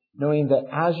grounded, knowing that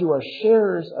as you are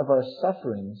sharers of our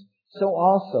sufferings, so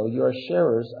also you are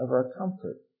sharers of our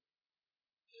comfort.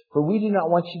 For we do not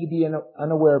want you to be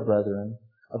unaware, brethren,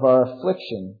 of our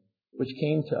affliction which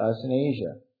came to us in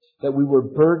Asia, that we were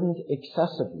burdened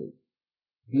excessively,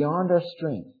 beyond our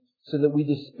strength, so that we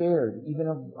despaired even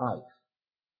of life.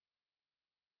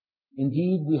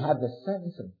 Indeed, we had the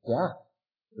sentence of death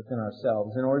within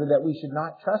ourselves, in order that we should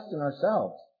not trust in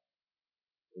ourselves.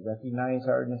 We recognize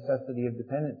our necessity of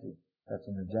dependency. That's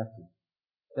an objective.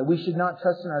 That we should not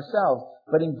trust in ourselves,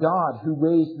 but in God who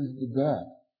raises the dead,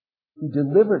 who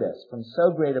delivered us from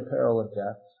so great a peril of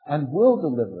death, and will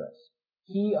deliver us.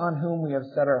 He on whom we have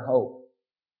set our hope.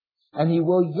 And He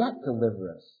will yet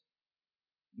deliver us.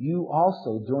 You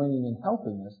also joining in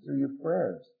helping us through your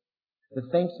prayers. The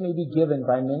thanks may be given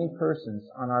by many persons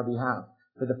on our behalf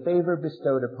for the favor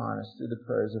bestowed upon us through the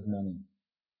prayers of many.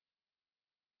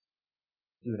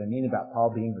 See what I mean about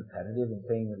Paul being repetitive and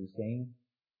saying what he's saying?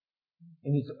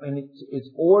 And it's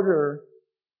order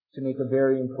to make a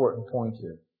very important point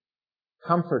here.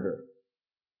 Comforter.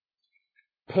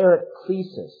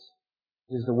 Paraklesis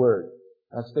is the word.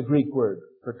 That's the Greek word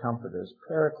for comforters.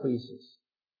 Paraklesis.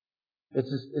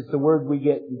 It's the word we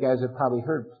get, you guys have probably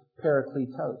heard,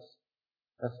 parakletos.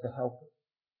 That's the helper.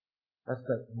 That's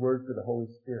the word for the Holy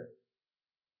Spirit.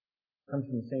 It comes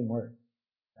from the same word.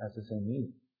 Has the same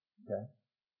meaning. Okay?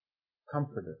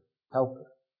 Comforter. Helper.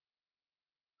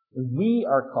 And we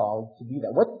are called to be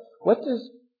that. What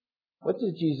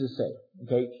does Jesus say?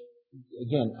 Okay?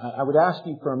 Again, I would ask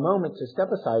you for a moment to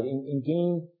step aside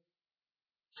and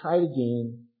try to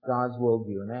gain God's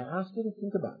worldview. And I ask you to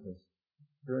think about this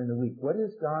during the week. What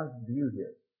is God's view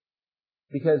here?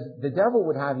 Because the devil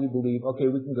would have you believe, okay,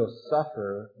 we can go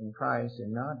suffer in Christ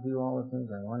and not do all the things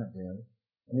I want to do.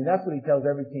 I mean, that's what he tells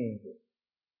every teenager.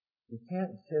 You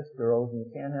can't kiss girls, and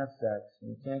you can't have sex,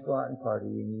 and you can't go out and party,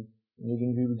 and you're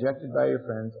going to be rejected by your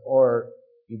friends, or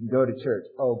you can go to church.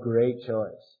 Oh, great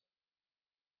choice.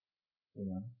 You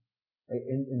know?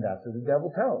 And that's what the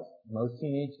devil tells most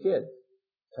teenage kids.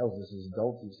 Tells us as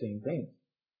adults the same thing.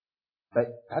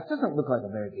 But that doesn't look like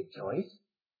a very good choice.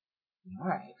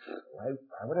 Why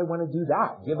would I want to do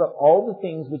that? Give up all the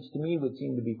things which to me would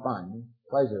seem to be fun,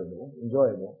 pleasurable,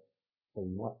 enjoyable. For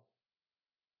what?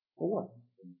 For what?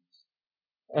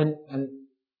 And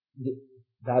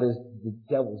that is the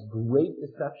devil's great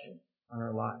deception on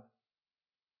our lives.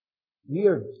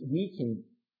 We can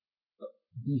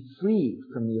be free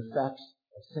from the effects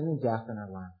of sin and death in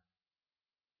our life.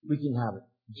 We can have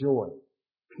joy,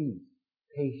 peace,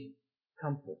 patience,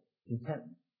 comfort,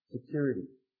 contentment, security,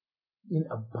 in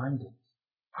abundance,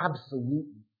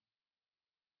 absolutely,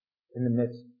 in the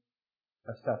midst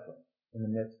of suffering, in the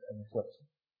midst of affliction.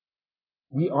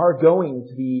 We are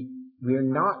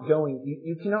not going,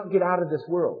 you cannot get out of this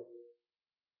world.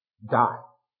 Die.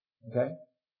 Okay?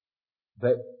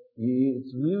 But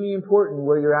it's really important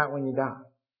where you're at when you die.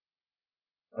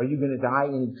 Are you going to die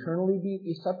and eternally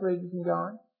be separated from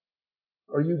God?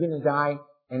 Or are you going to die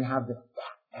and have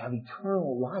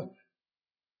eternal life?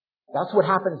 That's what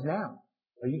happens now.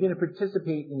 Are you going to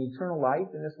participate in eternal life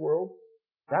in this world?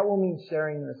 That will mean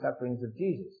sharing in the sufferings of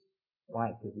Jesus.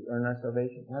 Why? Because we earn our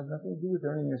salvation? It has nothing to do with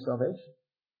earning your salvation.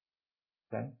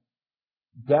 Okay?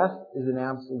 Death is an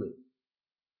absolute.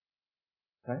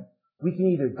 Okay? We can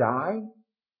either die,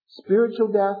 spiritual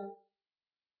death,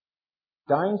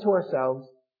 dying to ourselves,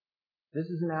 This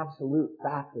is an absolute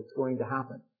fact that's going to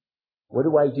happen. What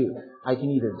do? I can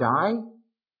either die,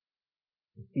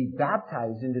 be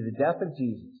baptized into the death of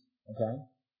Jesus, okay,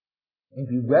 and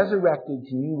be resurrected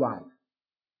to new life,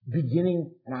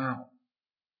 beginning now,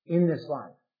 in this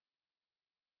life,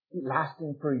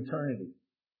 lasting for eternity.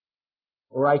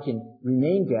 Or I can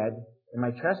remain dead in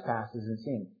my trespasses and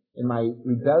sin, in my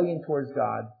rebellion towards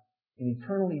God, and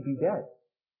eternally be dead.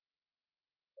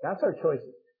 That's our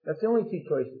choices. That's the only two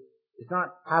choices. It's not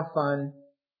have fun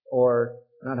or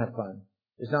not have fun.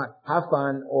 It's not have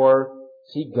fun or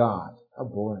seek God. How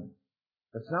boring.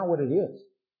 That's not what it is.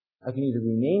 I can either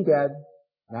remain dead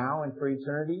now and for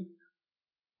eternity,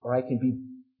 or I can be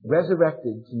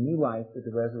resurrected to new life with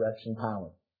the resurrection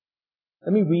power.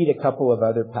 Let me read a couple of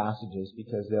other passages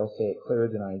because they'll say it clearer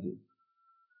than I do.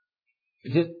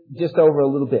 Just over a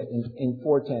little bit in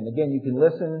 4:10. Again, you can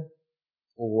listen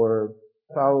or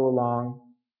follow along.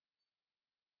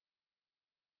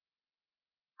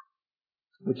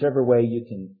 Whichever way you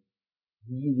can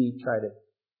really try to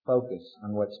focus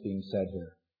on what's being said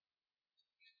here.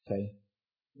 Okay?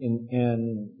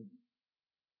 In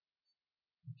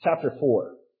chapter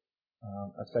 4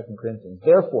 of 2 Corinthians.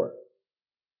 Therefore,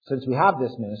 since we have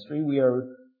this ministry,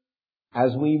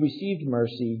 as we received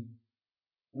mercy,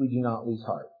 we do not lose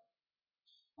heart.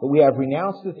 But we have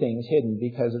renounced the things hidden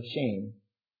because of shame,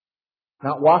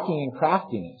 not walking in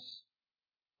craftiness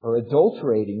or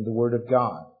adulterating the word of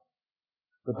God,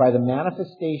 but by the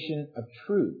manifestation of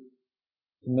truth,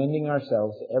 commending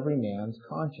ourselves to every man's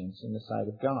conscience in the sight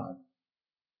of God.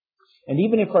 And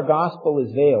even if our gospel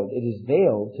is veiled, it is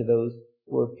veiled to those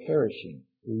who are perishing,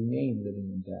 who remain living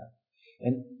in death.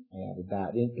 And I added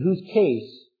that, in whose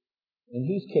case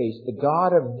the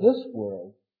God of this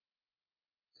world,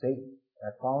 Satan,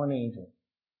 that fallen angel,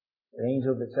 the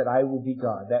angel that said, I will be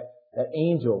God, that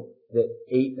angel that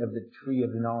ate of the tree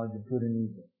of the knowledge of good and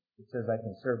evil, it says I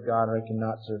can serve God or I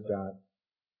cannot serve God.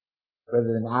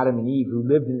 Rather than Adam and Eve, who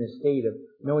lived in this state of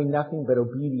knowing nothing but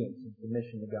obedience and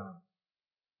submission to God.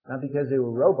 Not because they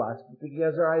were robots, but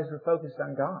because their eyes were focused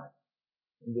on God.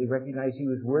 And they recognized He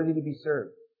was worthy to be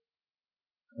served.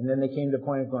 And then they came to the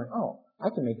point of going, oh, I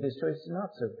can make this choice to not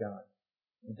serve God.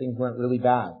 And things went really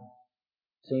bad.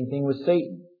 Same thing with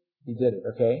Satan. He did it,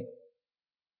 okay?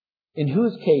 In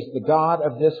whose case the God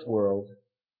of this world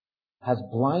has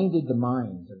blinded the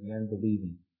minds of the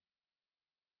unbelieving,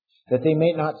 that they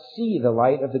may not see the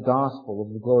light of the gospel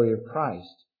of the glory of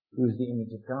Christ, who is the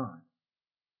image of God.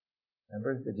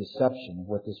 Remember the deception of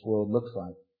what this world looks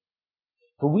like.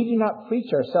 For we do not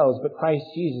preach ourselves, but Christ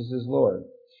Jesus is Lord,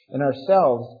 and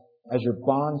ourselves as your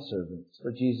bondservants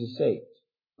for Jesus' sake.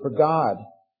 For God,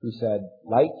 who said,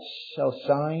 light shall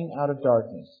shine out of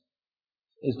darkness,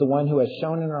 is the one who has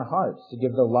shone in our hearts to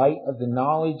give the light of the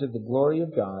knowledge of the glory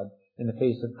of God in the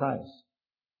face of Christ.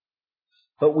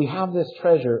 But we have this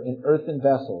treasure in earthen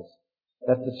vessels,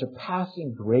 that the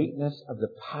surpassing greatness of the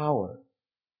power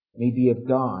may be of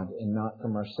God and not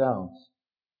from ourselves.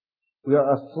 We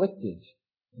are afflicted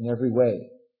in every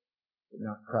way, but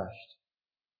not crushed.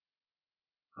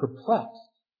 Perplexed,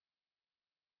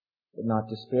 but not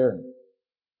despairing.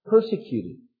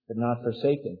 Persecuted, but not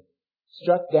forsaken.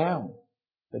 Struck down,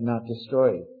 but not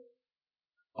destroyed.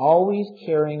 Always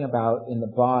carrying about in the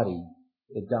body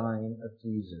the dying of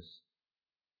Jesus,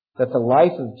 that the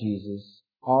life of Jesus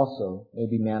also may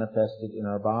be manifested in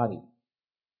our body.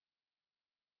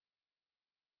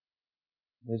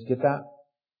 You guys get that?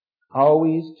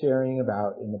 Always carrying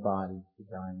about in the body the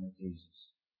dying of Jesus,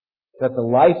 that the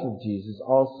life of Jesus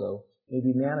also may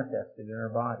be manifested in our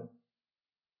body.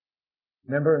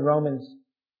 Remember in Romans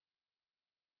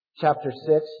chapter 6,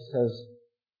 it says,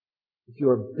 if you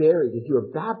are buried, if you are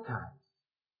baptized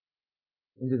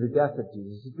into the death of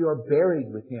Jesus, if you are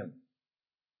buried with Him,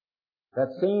 that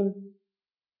same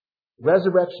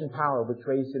resurrection power which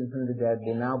raised Him from the dead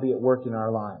will now be at work in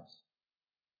our lives.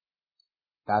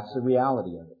 That's the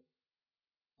reality of it.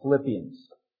 Philippians,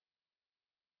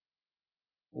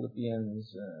 I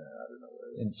don't know,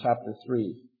 in chapter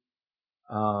 3.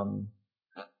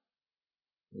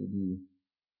 Maybe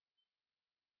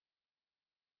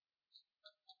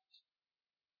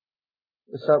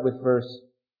let's start with verse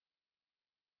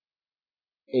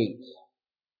 8.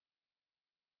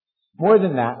 More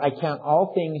than that, I count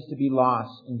all things to be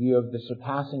lost in view of the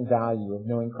surpassing value of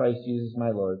knowing Christ Jesus my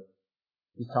Lord.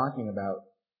 He's talking about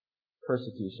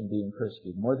persecution, being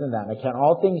persecuted. More than that, I count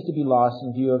all things to be lost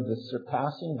in view of the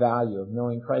surpassing value of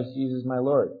knowing Christ Jesus my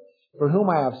Lord, for whom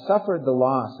I have suffered the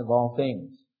loss of all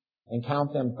things, and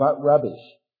count them but rubbish,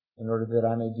 in order that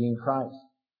I may gain Christ.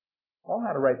 Paul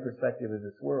had a right perspective of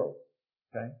this world.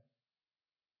 Okay?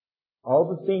 all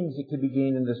the things that could be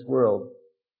gained in this world.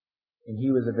 And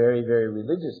he was a very, very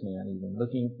religious man, even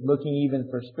looking even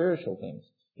for spiritual things.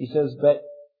 He says, but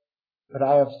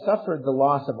I have suffered the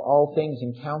loss of all things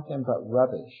and count them but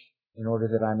rubbish, in order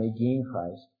that I may gain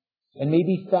Christ, and may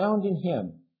be found in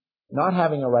him, not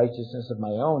having a righteousness of my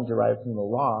own derived from the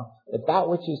law, but that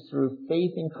which is through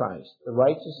faith in Christ, the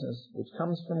righteousness which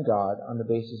comes from God on the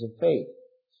basis of faith,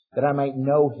 that I might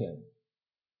know him,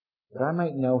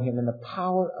 in the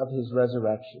power of his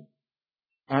resurrection,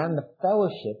 and the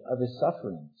fellowship of his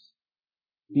sufferings,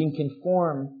 being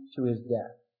conformed to his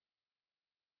death.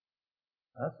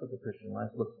 That's what the Christian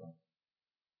life looks like.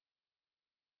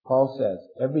 Paul says,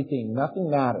 nothing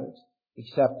matters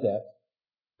except that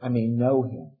I may know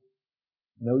him,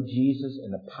 know Jesus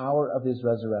in the power of his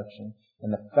resurrection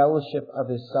and the fellowship of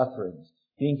his sufferings,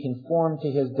 being conformed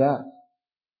to his death,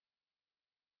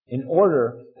 in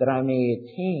order that I may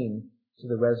attain to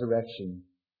the resurrection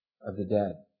of the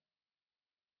dead.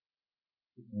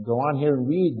 Go on here and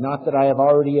read, not that I have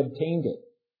already obtained it,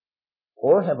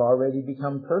 or have already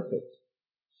become perfect,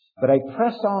 but I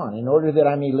press on in order that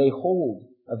I may lay hold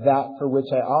of that for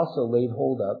which I was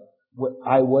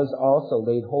also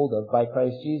laid hold of by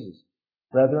Christ Jesus.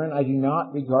 Brethren, I do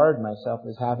not regard myself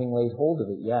as having laid hold of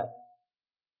it yet,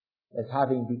 as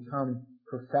having become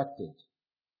perfected.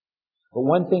 But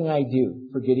one thing I do,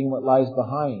 forgetting what lies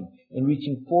behind and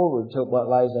reaching forward to what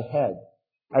lies ahead,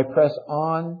 I press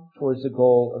on towards the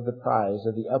goal of the prize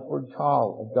of the upward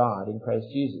call of God in Christ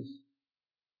Jesus.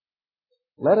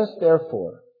 Let us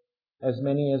therefore, as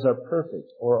many as are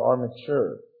perfect or are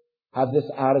mature, have this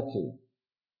attitude.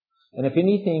 And if in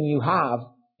anything you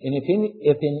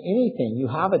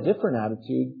have a different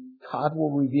attitude, God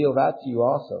will reveal that to you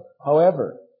also.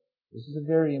 However, this is a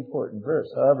very important verse.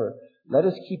 However, let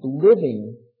us keep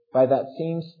living by that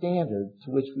same standard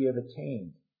to which we have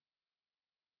attained.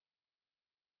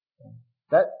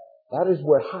 That is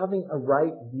where having a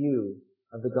right view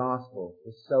of the gospel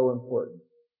is so important.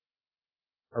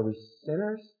 Are we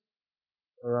sinners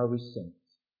or are we saints?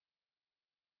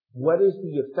 What is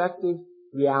the effective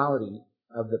reality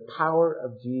of the power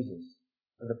of Jesus,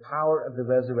 of the power of the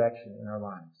resurrection in our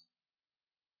lives?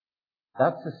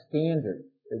 That's the standard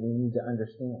that we need to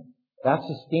understand. That's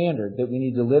the standard that we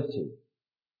need to live to.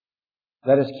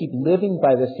 Let us keep living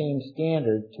by the same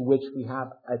standard to which we have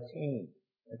attained.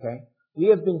 Okay? We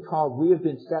have been called, we have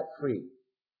been set free.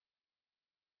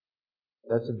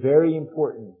 That's a very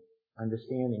important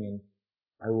understanding, and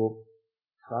I will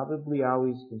probably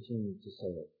always continue to say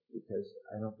it, because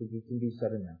I don't think it can be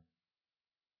said enough.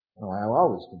 No, I'll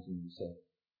always continue to say it.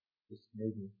 Just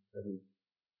maybe every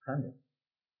Sunday.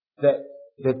 That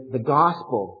the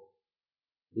gospel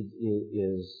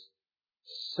is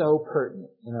so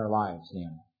pertinent in our lives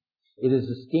now. It is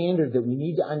a standard that we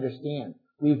need to understand.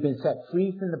 We've been set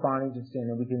free from the bondage of sin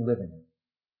and we can live in it.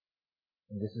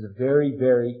 And this is a very,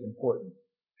 very important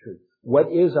truth.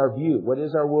 What is our view? What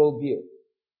is our worldview?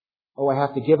 Oh, I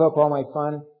have to give up all my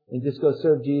fun and just go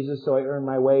serve Jesus so I earn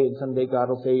my way, and someday God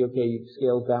will say, okay, you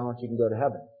scales balance, you can go to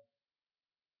heaven.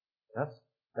 That's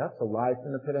a lie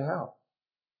from the pit of hell.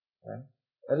 Okay?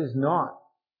 That is not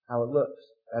how it looks.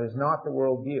 That is not the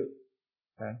worldview.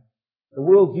 Okay? The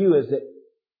worldview is that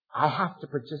I have to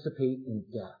participate in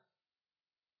death.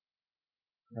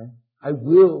 Okay? I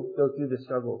will go through the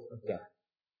struggles of death.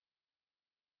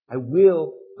 I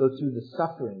will go through the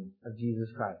suffering of Jesus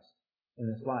Christ in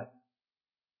this life.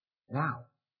 Now,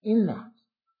 in that,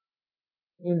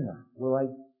 will I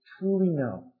truly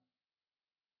know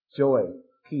joy,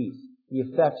 peace, the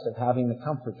effects of having the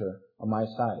Comforter on my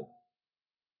side?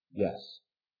 Yes.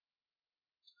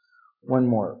 One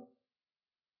more.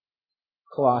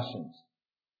 Colossians.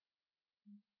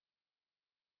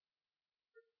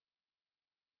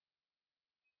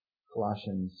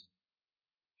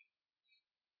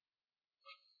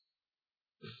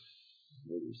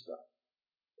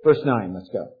 Verse 9, let's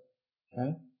go.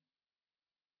 Okay?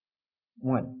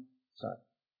 1. Sorry.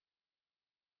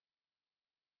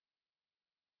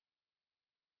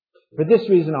 For this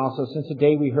reason also, since the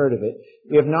day we heard of it,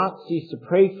 we have not ceased to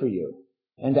pray for you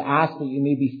and to ask that you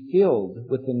may be filled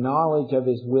with the knowledge of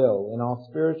His will in all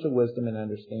spiritual wisdom and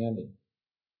understanding.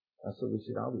 That's what we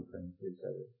should all be praying for each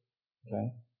other.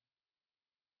 Okay?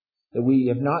 That we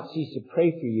have not ceased to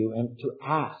pray for you and to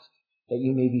ask that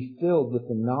you may be filled with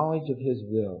the knowledge of His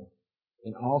will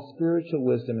in all spiritual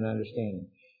wisdom and understanding,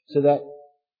 so that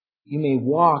you may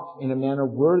walk in a manner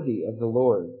worthy of the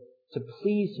Lord, to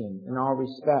please Him in all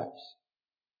respects,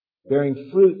 bearing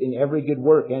fruit in every good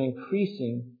work and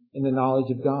increasing in the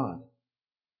knowledge of God,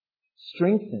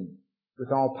 strengthened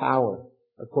with all power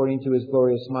according to His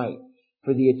glorious might,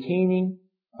 for the attaining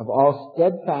of all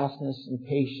steadfastness and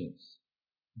patience,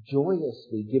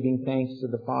 joyously giving thanks to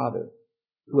the Father,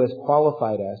 who has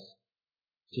qualified us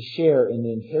to share in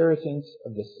the inheritance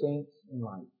of the saints in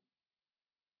light.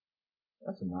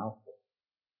 That's a mouthful.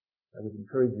 I would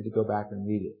encourage you to go back and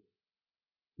read it,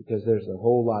 because there's a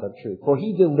whole lot of truth. For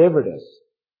He delivered us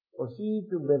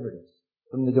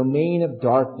from the domain of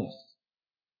darkness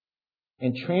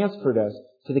and transferred us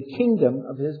to the kingdom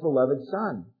of His beloved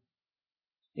Son,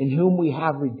 in whom we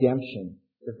have redemption,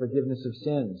 the forgiveness of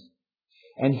sins.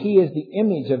 And He is the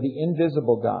image of the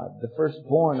invisible God, the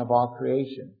firstborn of all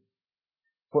creation.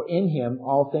 For in Him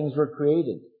all things were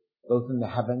created, both in the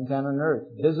heavens and on earth,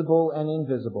 visible and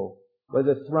invisible,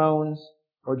 whether thrones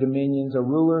or dominions or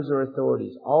rulers or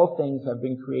authorities. All things have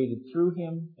been created through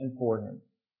Him and for Him.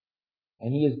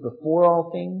 And He is before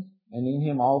all things, and in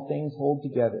Him all things hold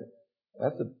together.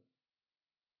 That's a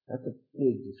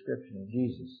big description of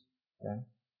Jesus. Okay?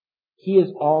 He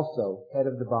is also head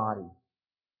of the body,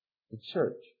 the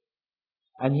church.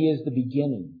 And He is the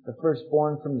beginning, the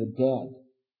firstborn from the dead,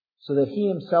 so that He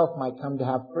Himself might come to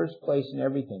have first place in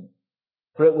everything.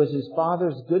 For it was His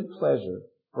Father's good pleasure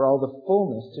for all the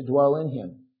fullness to dwell in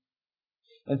Him,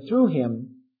 and through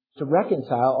Him to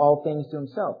reconcile all things to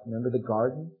Himself. Remember the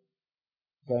garden?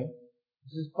 Okay?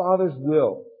 This is His Father's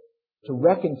will, to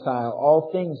reconcile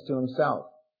all things to Himself,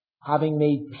 having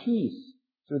made peace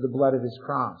through the blood of His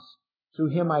cross. Through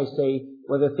Him, I say,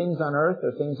 whether things on earth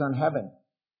or things on heaven.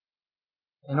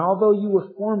 And although you were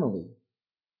formerly,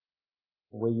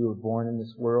 the way you were born in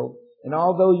this world, and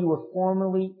although you were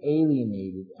formerly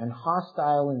alienated and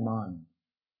hostile in mind,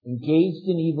 engaged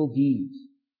in evil deeds,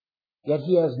 yet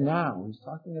He has now, He's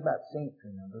talking about saints,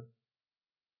 remember?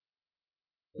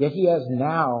 Yet He has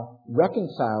now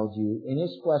reconciled you in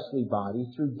His fleshly body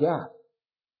through death,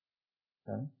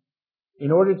 okay?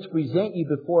 In order to present you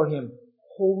before Him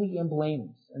holy and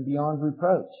blameless and beyond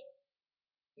reproach.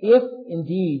 If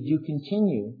indeed you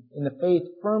continue in the faith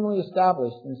firmly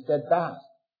established and steadfast,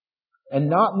 and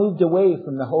not moved away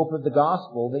from the hope of the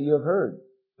gospel that you have heard,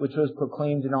 which was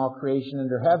proclaimed in all creation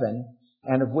under heaven,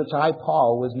 and of which I,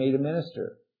 Paul, was made a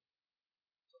minister.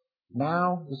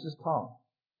 Now, this is Paul,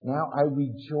 now I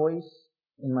rejoice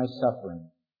in my suffering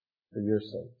for your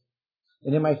sake.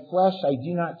 And in my flesh I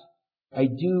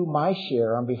do my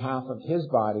share on behalf of His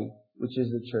body, which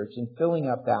is the church, in filling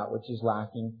up that which is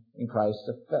lacking in Christ's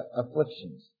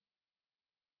afflictions.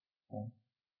 Okay.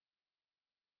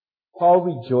 Paul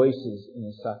rejoices in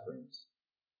his sufferings.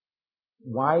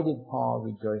 Why did Paul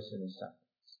rejoice in his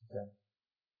sufferings? Okay.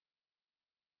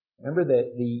 Remember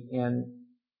that the end,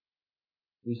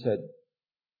 we said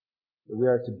that we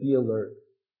are to be alert.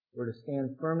 We're to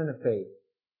stand firm in the faith.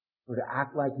 We're to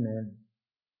act like men.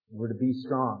 We're to be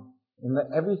strong. And let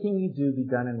everything you do be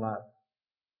done in love.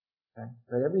 Okay?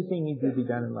 Let everything you do be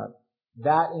done in love.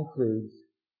 That includes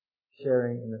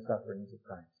sharing in the sufferings of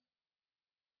Christ.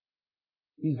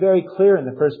 He's very clear in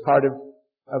the first part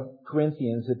of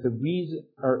Corinthians that the reason,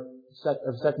 or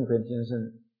of 2 Corinthians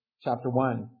in chapter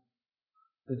 1,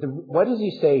 that what does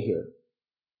he say here?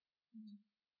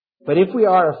 But if we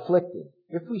are afflicted,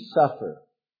 if we suffer,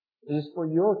 it is for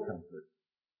your comfort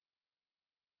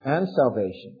and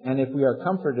salvation. And if we are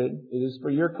comforted, it is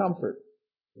for your comfort,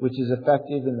 which is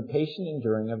effective in the patient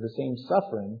enduring of the same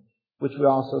suffering which we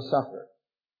also suffer.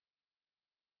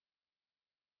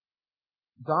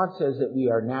 God says that we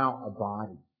are now a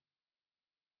body.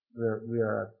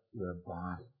 We're a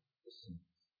body.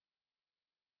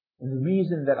 And the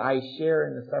reason that I share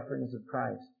in the sufferings of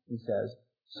Christ, he says,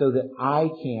 so that I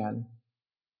can,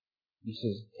 he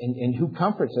says, and who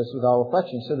comforts us with all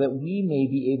affliction, so that we may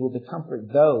be able to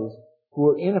comfort those who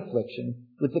are in affliction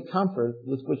with the comfort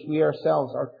with which we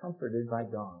ourselves are comforted by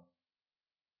God.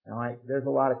 Now, there's a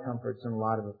lot of comforts and a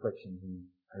lot of afflictions, and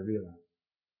I realize.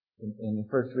 In the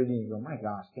first reading, you go, my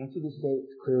gosh, can't you just say it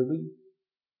clearly?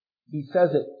 He says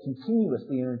it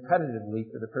continuously and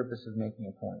repetitively for the purpose of making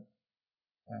a point.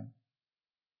 Okay?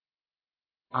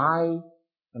 I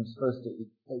am supposed to,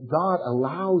 God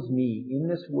allows me in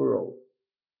this world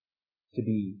to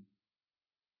be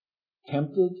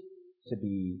tempted, to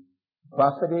be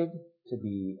buffeted, to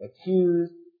be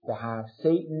accused, to have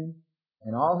Satan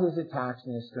and all his attacks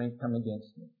and his strength come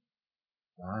against me.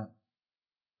 Why?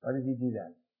 Why does he do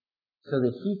that? So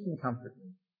that he can comfort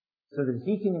me. So that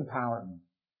he can empower me.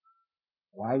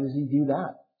 Why does he do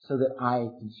that? So that I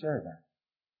can share that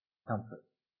comfort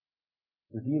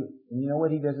with you. And you know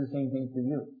what? He does the same thing for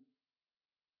you.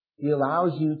 He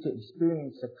allows you to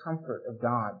experience the comfort of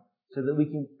God so that we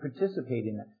can participate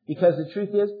in that. Because the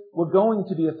truth is, we're going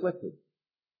to be afflicted.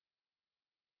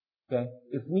 Okay?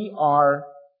 If we are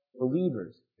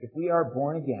believers, if we are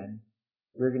born again,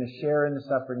 We're going to share in the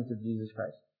sufferings of Jesus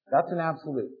Christ. That's an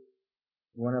absolute.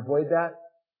 You want to avoid that?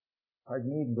 Pardon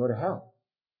me, you can go to hell.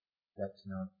 That's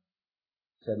not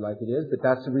said like it is, but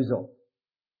that's the result.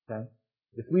 Okay?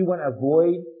 If we want to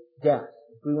avoid death,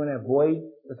 if we want to avoid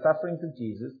the sufferings of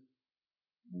Jesus,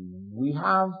 we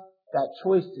have that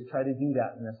choice to try to do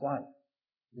that in this life.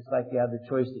 Just like you have the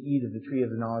choice to eat of the tree of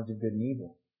the knowledge of good and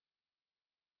evil.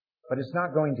 But it's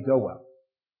not going to go well.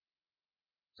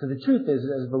 So the truth is,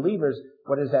 as believers,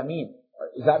 what does that mean?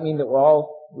 Does that mean that we're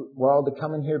all to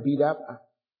come in here beat up?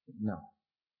 No.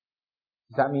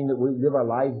 Does that mean that we live our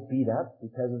lives beat up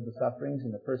because of the sufferings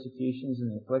and the persecutions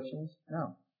and the afflictions?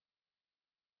 No.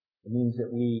 It means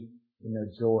that we know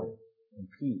joy and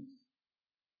peace.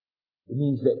 It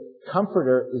means that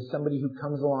comforter is somebody who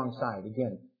comes alongside.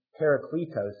 Again,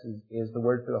 parakletos is the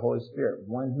word for the Holy Spirit.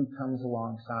 One who comes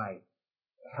alongside.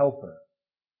 Helper.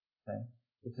 Okay?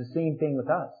 It's the same thing with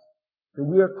us. That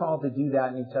we are called to do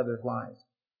that in each other's lives.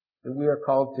 That we are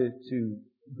called to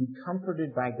be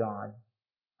comforted by God.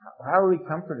 How are we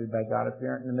comforted by God if we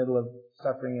aren't in the middle of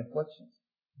suffering and afflictions?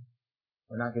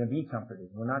 We're not going to be comforted.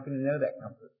 We're not going to know that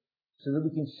comfort. So that we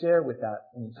can share with that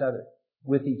in each other,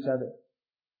 with each other,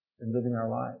 in living our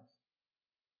lives.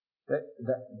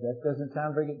 That doesn't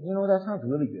sound very good. You know, that sounds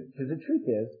really good. Because the truth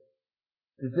is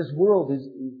that this world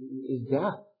is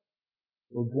death.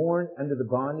 We're born under the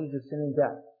bondage of sin and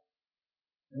death.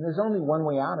 And there's only one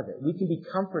way out of it. We can be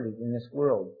comforted in this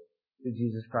world through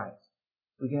Jesus Christ.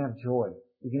 We can have joy.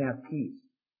 We can have peace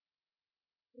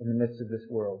in the midst of this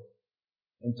world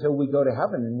until we go to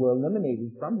heaven and we're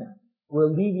eliminated from that. We're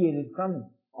alleviated from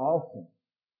all sin,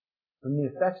 from the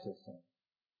effects of sin,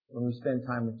 when we spend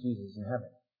time with Jesus in heaven.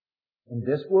 In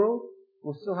this world,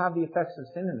 we'll still have the effects of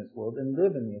sin in this world and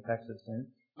live in the effects of sin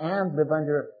and live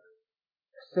under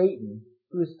Satan,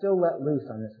 who is still let loose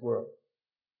on this world.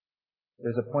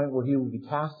 There's a point where he will be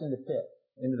cast into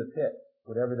the pit,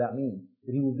 whatever that means.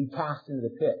 That he will be cast into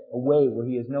the pit, away where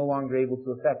he is no longer able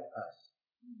to affect us.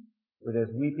 Where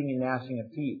there's weeping and gnashing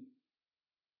of teeth.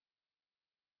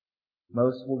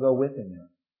 Most will go with him there.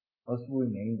 Most will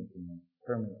remain with him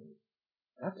permanently.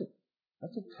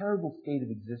 That's a terrible state of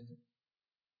existence.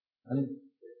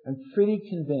 I'm pretty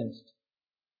convinced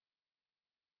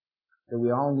that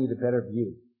we all need a better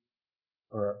view,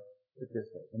 or put it this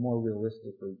way, a more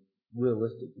realistic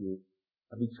view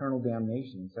of eternal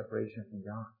damnation and separation from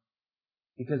God.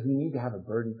 Because we need to have a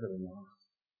burden for the lost.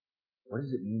 What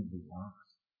does it mean to be lost?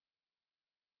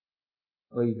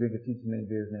 Well, you drink a few too many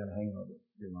beers and have a hangover.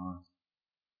 You're lost.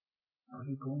 Are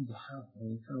you going to hell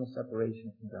in eternal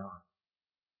separation from God?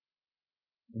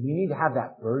 And we need to have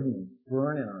that burden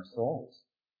burn in our souls.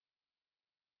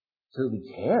 So that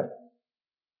we care.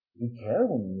 We care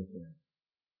when we live there.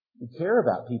 We care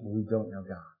about people who don't know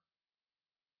God.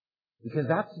 Because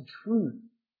that's the truth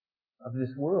of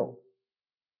this world.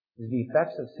 Is the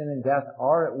effects of sin and death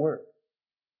are at work.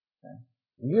 Okay?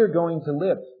 We are going to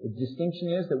live. The distinction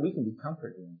is that we can be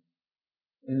comforted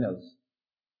in those.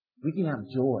 We can have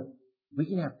joy. We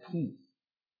can have peace.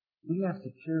 We can have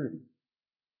security.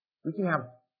 We can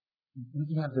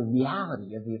have the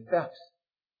reality of the effects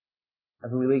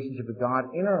of a relationship with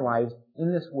God in our lives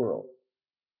in this world.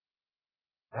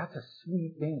 That's a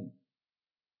sweet thing.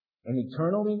 And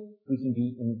eternally, we can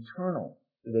be in eternal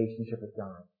relationship with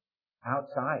God,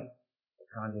 outside of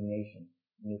condemnation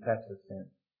and the effects of sin.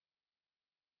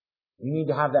 We need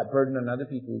to have that burden on other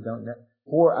people who don't know,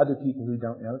 for other people who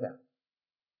don't know that.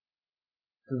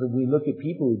 So that we look at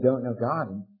people who don't know God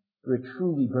and who are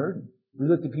truly burdened. We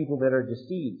look at people that are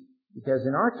deceived, because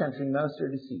in our country, most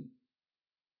are deceived.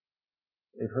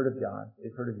 They've heard of God,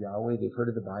 they've heard of Yahweh, they've heard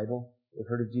of the Bible, they've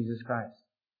heard of Jesus Christ.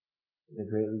 They're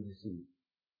greatly deceived.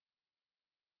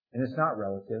 And it's not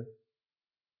relative.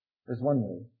 There's one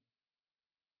way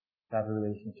to have a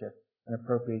relationship and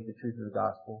appropriate the truth of the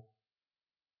gospel.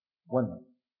 One way.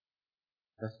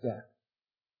 That's death.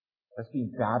 That's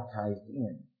being baptized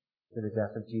in to the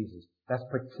death of Jesus. That's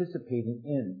participating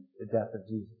in the death of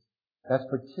Jesus. That's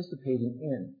participating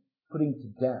in putting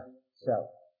to death self.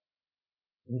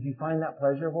 And if you find that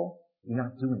pleasurable, you're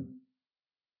not doing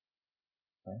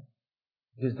it. Okay?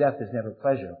 Because death is never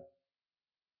pleasurable.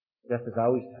 Death is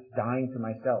always dying to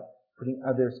myself, putting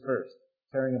others first,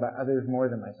 caring about others more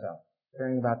than myself,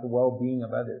 caring about the well-being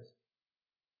of others.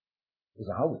 Is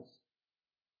always.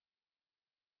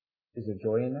 Is there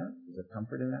joy in that? Is there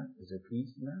comfort in that? Is there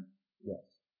peace in that? Yes.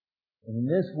 In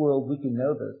this world, we can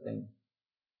know those things.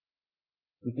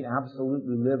 We can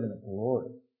absolutely live in the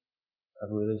glory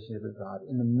of a relationship with God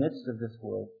in the midst of this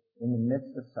world, in the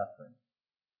midst of suffering,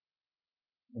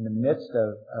 in the midst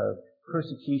of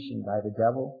persecution by the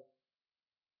devil,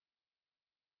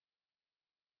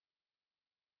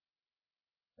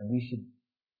 And we should,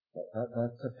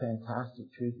 that's a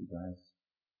fantastic truth, you guys.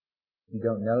 If you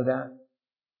don't know that,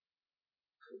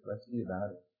 let's be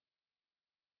about it.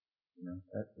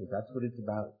 That's what it's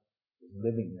about, is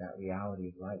living that reality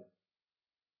of life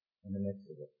in the midst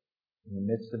of it. In the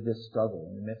midst of this struggle,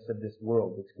 in the midst of this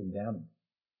world that's condemned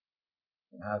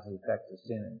and has the effects of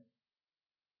sin.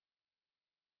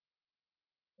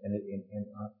 And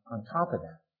on top of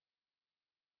that,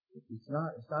 it's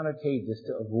not okay just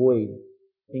to avoid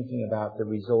thinking about the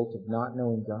result of not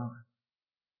knowing God.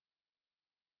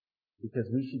 Because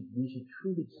we should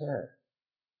truly care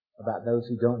about those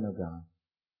who don't know God.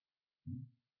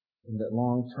 And the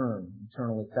long-term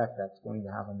eternal effect that's going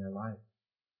to have on their life.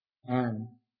 And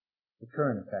the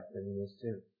current effect that it is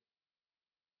too.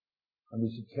 And we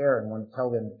should care and want to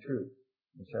tell them the truth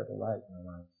and share the light in our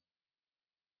lives.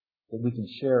 That we should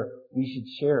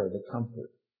share the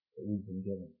comfort that we've been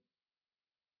given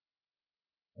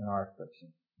in our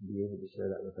affliction and be able to share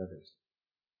that with others.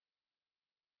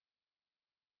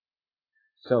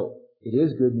 So, it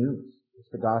is good news. It's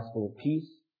the gospel of peace.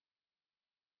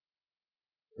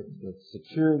 It's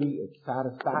security, it's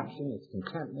satisfaction, it's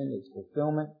contentment, it's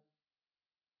fulfillment.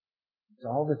 It's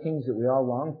all the things that we all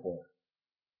long for.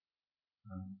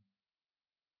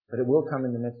 But it will come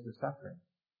in the midst of suffering.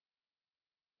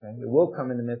 Okay? It will come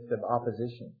in the midst of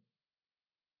opposition.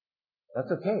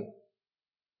 That's okay.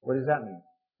 What does that mean?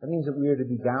 That means that we are to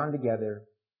be bound together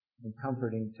and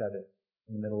comforting each other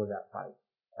in the middle of that fight.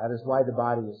 That is why the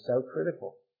body is so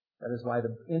critical. That is why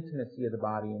the intimacy of the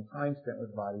body and time spent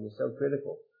with the body is so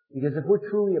critical. Because if we're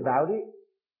truly about it,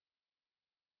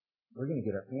 we're going to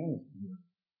get our families beat on.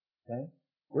 Okay?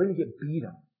 We're going to get beat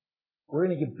on. We're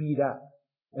going to get beat up.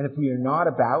 And if we are not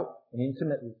about an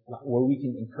intimate, where we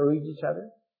can encourage each other,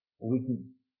 where we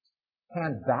can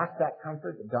hand back that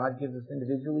comfort that God gives us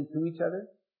individually to each other,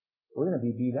 we're going to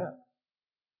be beat up.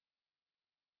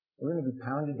 We're going to be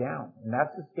pounded down. And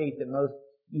that's the state that most,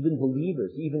 even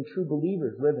believers, even true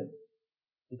believers live in,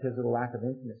 because of the lack of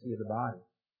intimacy of the body.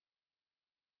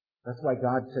 That's why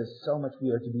God says so much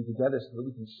we are to be together so that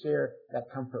we can share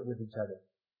that comfort with each other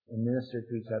and minister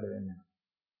to each other in that.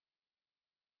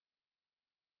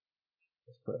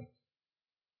 Let's pray.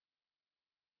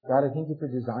 God, I thank you for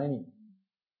designing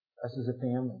us as a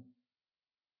family.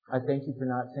 I thank you for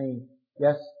not saying,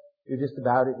 yes, you're just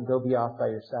about it and go be off by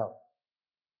yourself.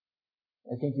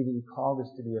 I thank you that you called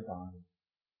us to be a body.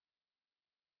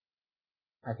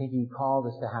 I think you called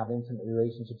us to have intimate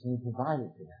relationships and you provided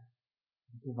for that.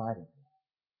 You provided for that.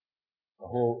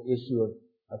 The whole issue of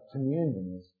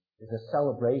communion is a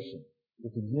celebration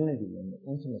with the unity and the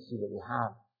intimacy that we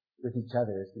have with each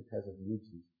other is because of you,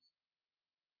 Jesus.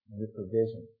 And your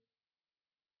provision.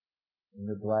 And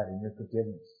your blood and your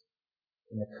forgiveness.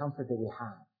 And the comfort that we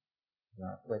have in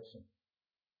our affliction.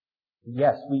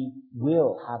 Yes, we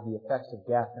will have the effects of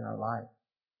death in our life.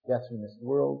 Death from this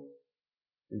world,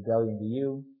 rebellion to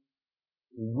you.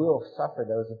 We will suffer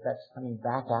those effects coming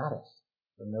back at us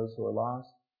from those who are lost.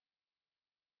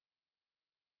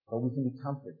 But we can be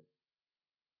comforted.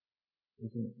 We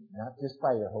can, not just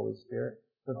by your Holy Spirit,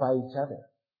 but by each other.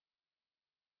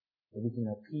 That we can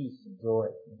have peace and joy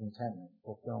and contentment and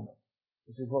fulfillment,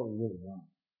 which is what we really want.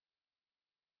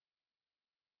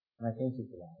 And I thank you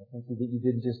for that. I thank you that you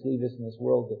didn't just leave us in this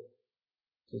world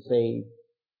to say,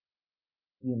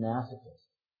 be a masochist.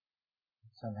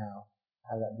 Somehow,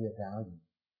 have that be a value.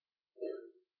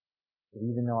 That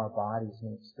even though our bodies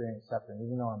may experience suffering,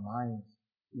 even though our minds,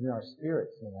 even our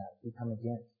spirits may have, we come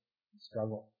against and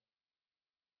struggle.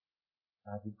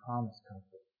 God, you promise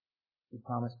comfort. You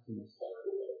promise peace.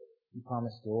 You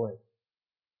promise joy.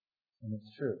 And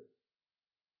it's true.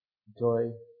 The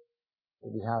joy that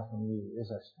we have from you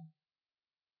is our strength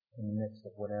in the midst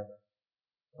of whatever.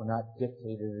 We're not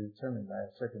dictated or determined by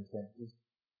our circumstances.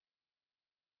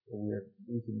 But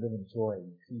we can live in joy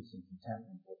and peace and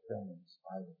contentment and fulfillment in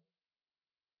spite of it.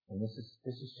 And this is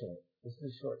short. This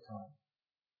is a short time.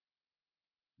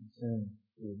 And soon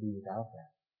we will be without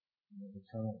that. And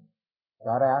eternally.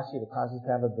 God, I ask you to cause us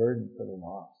to have a burden for the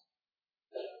lost.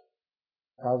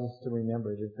 Cause us to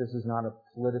remember that this is not a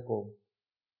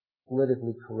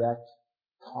politically correct,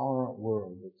 tolerant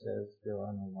world that says there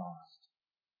are no lost.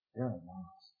 There are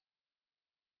lost.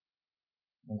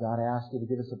 And God, I ask you to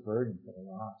give us a burden for the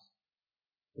lost.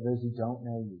 For those who don't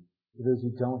know you. For those who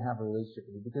don't have a relationship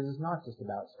with you. Because it's not just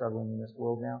about struggling in this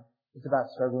world now. It's about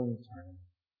struggling eternally.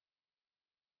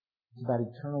 It's about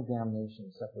eternal damnation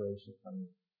and separation from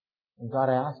you. And God,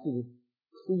 I ask you to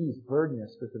please burden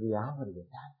us with the reality of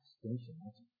that distinction.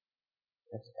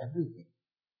 That's everything.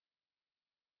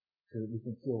 So that we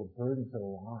can feel a burden for the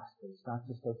lost. That it's not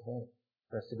just okay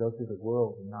for us to go through the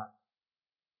world and not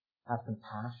have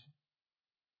compassion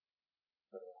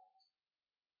for us.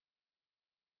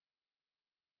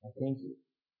 I thank you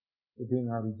for being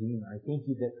our Redeemer. I thank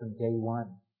you that from day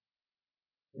one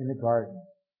in the garden,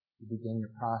 you began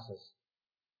your process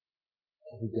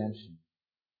of redemption.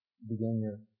 You began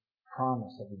your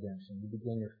promise of redemption. You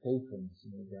began your faithfulness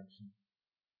in redemption.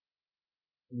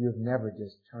 You have never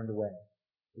just turned away,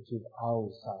 but you've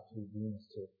always sought to redeem us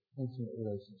to an intimate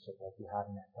relationship like you have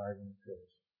in that garden of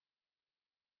creation.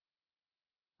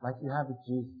 Like you have with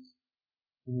Jesus.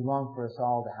 And you long for us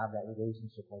all to have that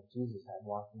relationship like Jesus had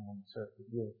walking on this earth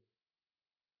with you.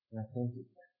 And I thank you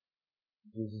for that.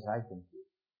 Jesus, I thank you.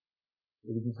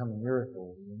 That you become in your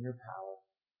authority, in your power,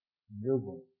 in your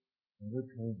work, in your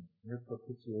payment, in your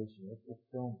propitiation, your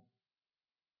fulfillment.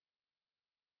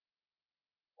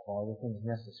 All the things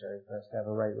necessary for us to have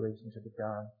a right relationship with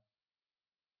God.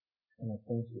 And I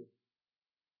thank you.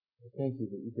 I thank you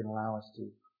that you can allow us to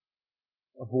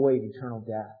avoid eternal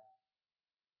death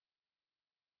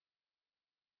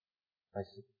by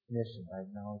submission, by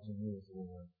acknowledging you as the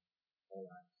Lord of our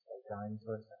lives, by dying to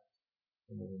ourselves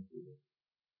and living through you.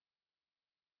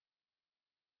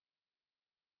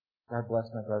 God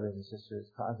bless my brothers and sisters.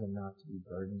 Cause them not to be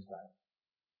burdened by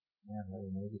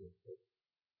very negative things.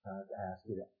 God, I ask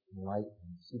you to enlighten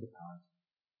and see the positive.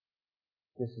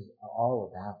 This is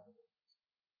all about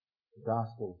the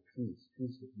gospel of peace,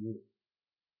 peace with you.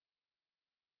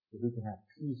 That we can have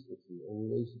peace with you, a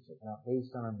relationship, not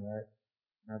based on our merit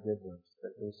and our good works,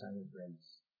 but based on your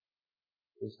grace,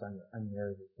 based on your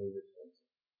unmerited favoritism.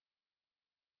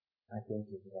 I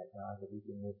thank you for that, God, that we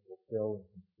can live fulfilled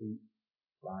and complete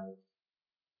lives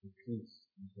in peace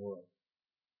and joy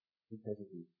because of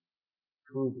you.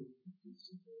 Truly in peace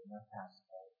and joy, not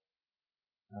pacified,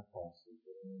 not falsely,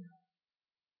 but in your life.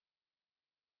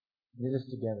 Knit us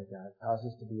together, God. Cause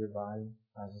us to be your body.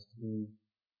 Cause us to be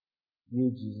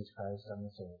you, Jesus Christ, on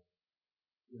this earth,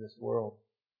 for this world,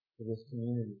 for this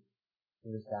community,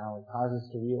 for this valley. Cause us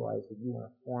to realize that you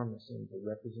want to form us into the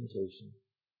representation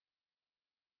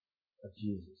of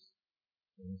Jesus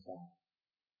in this valley.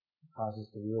 Cause us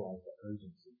to realize the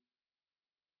urgency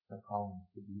of calling us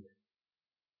to be there.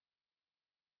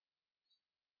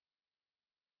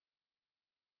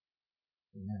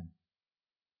 Amen.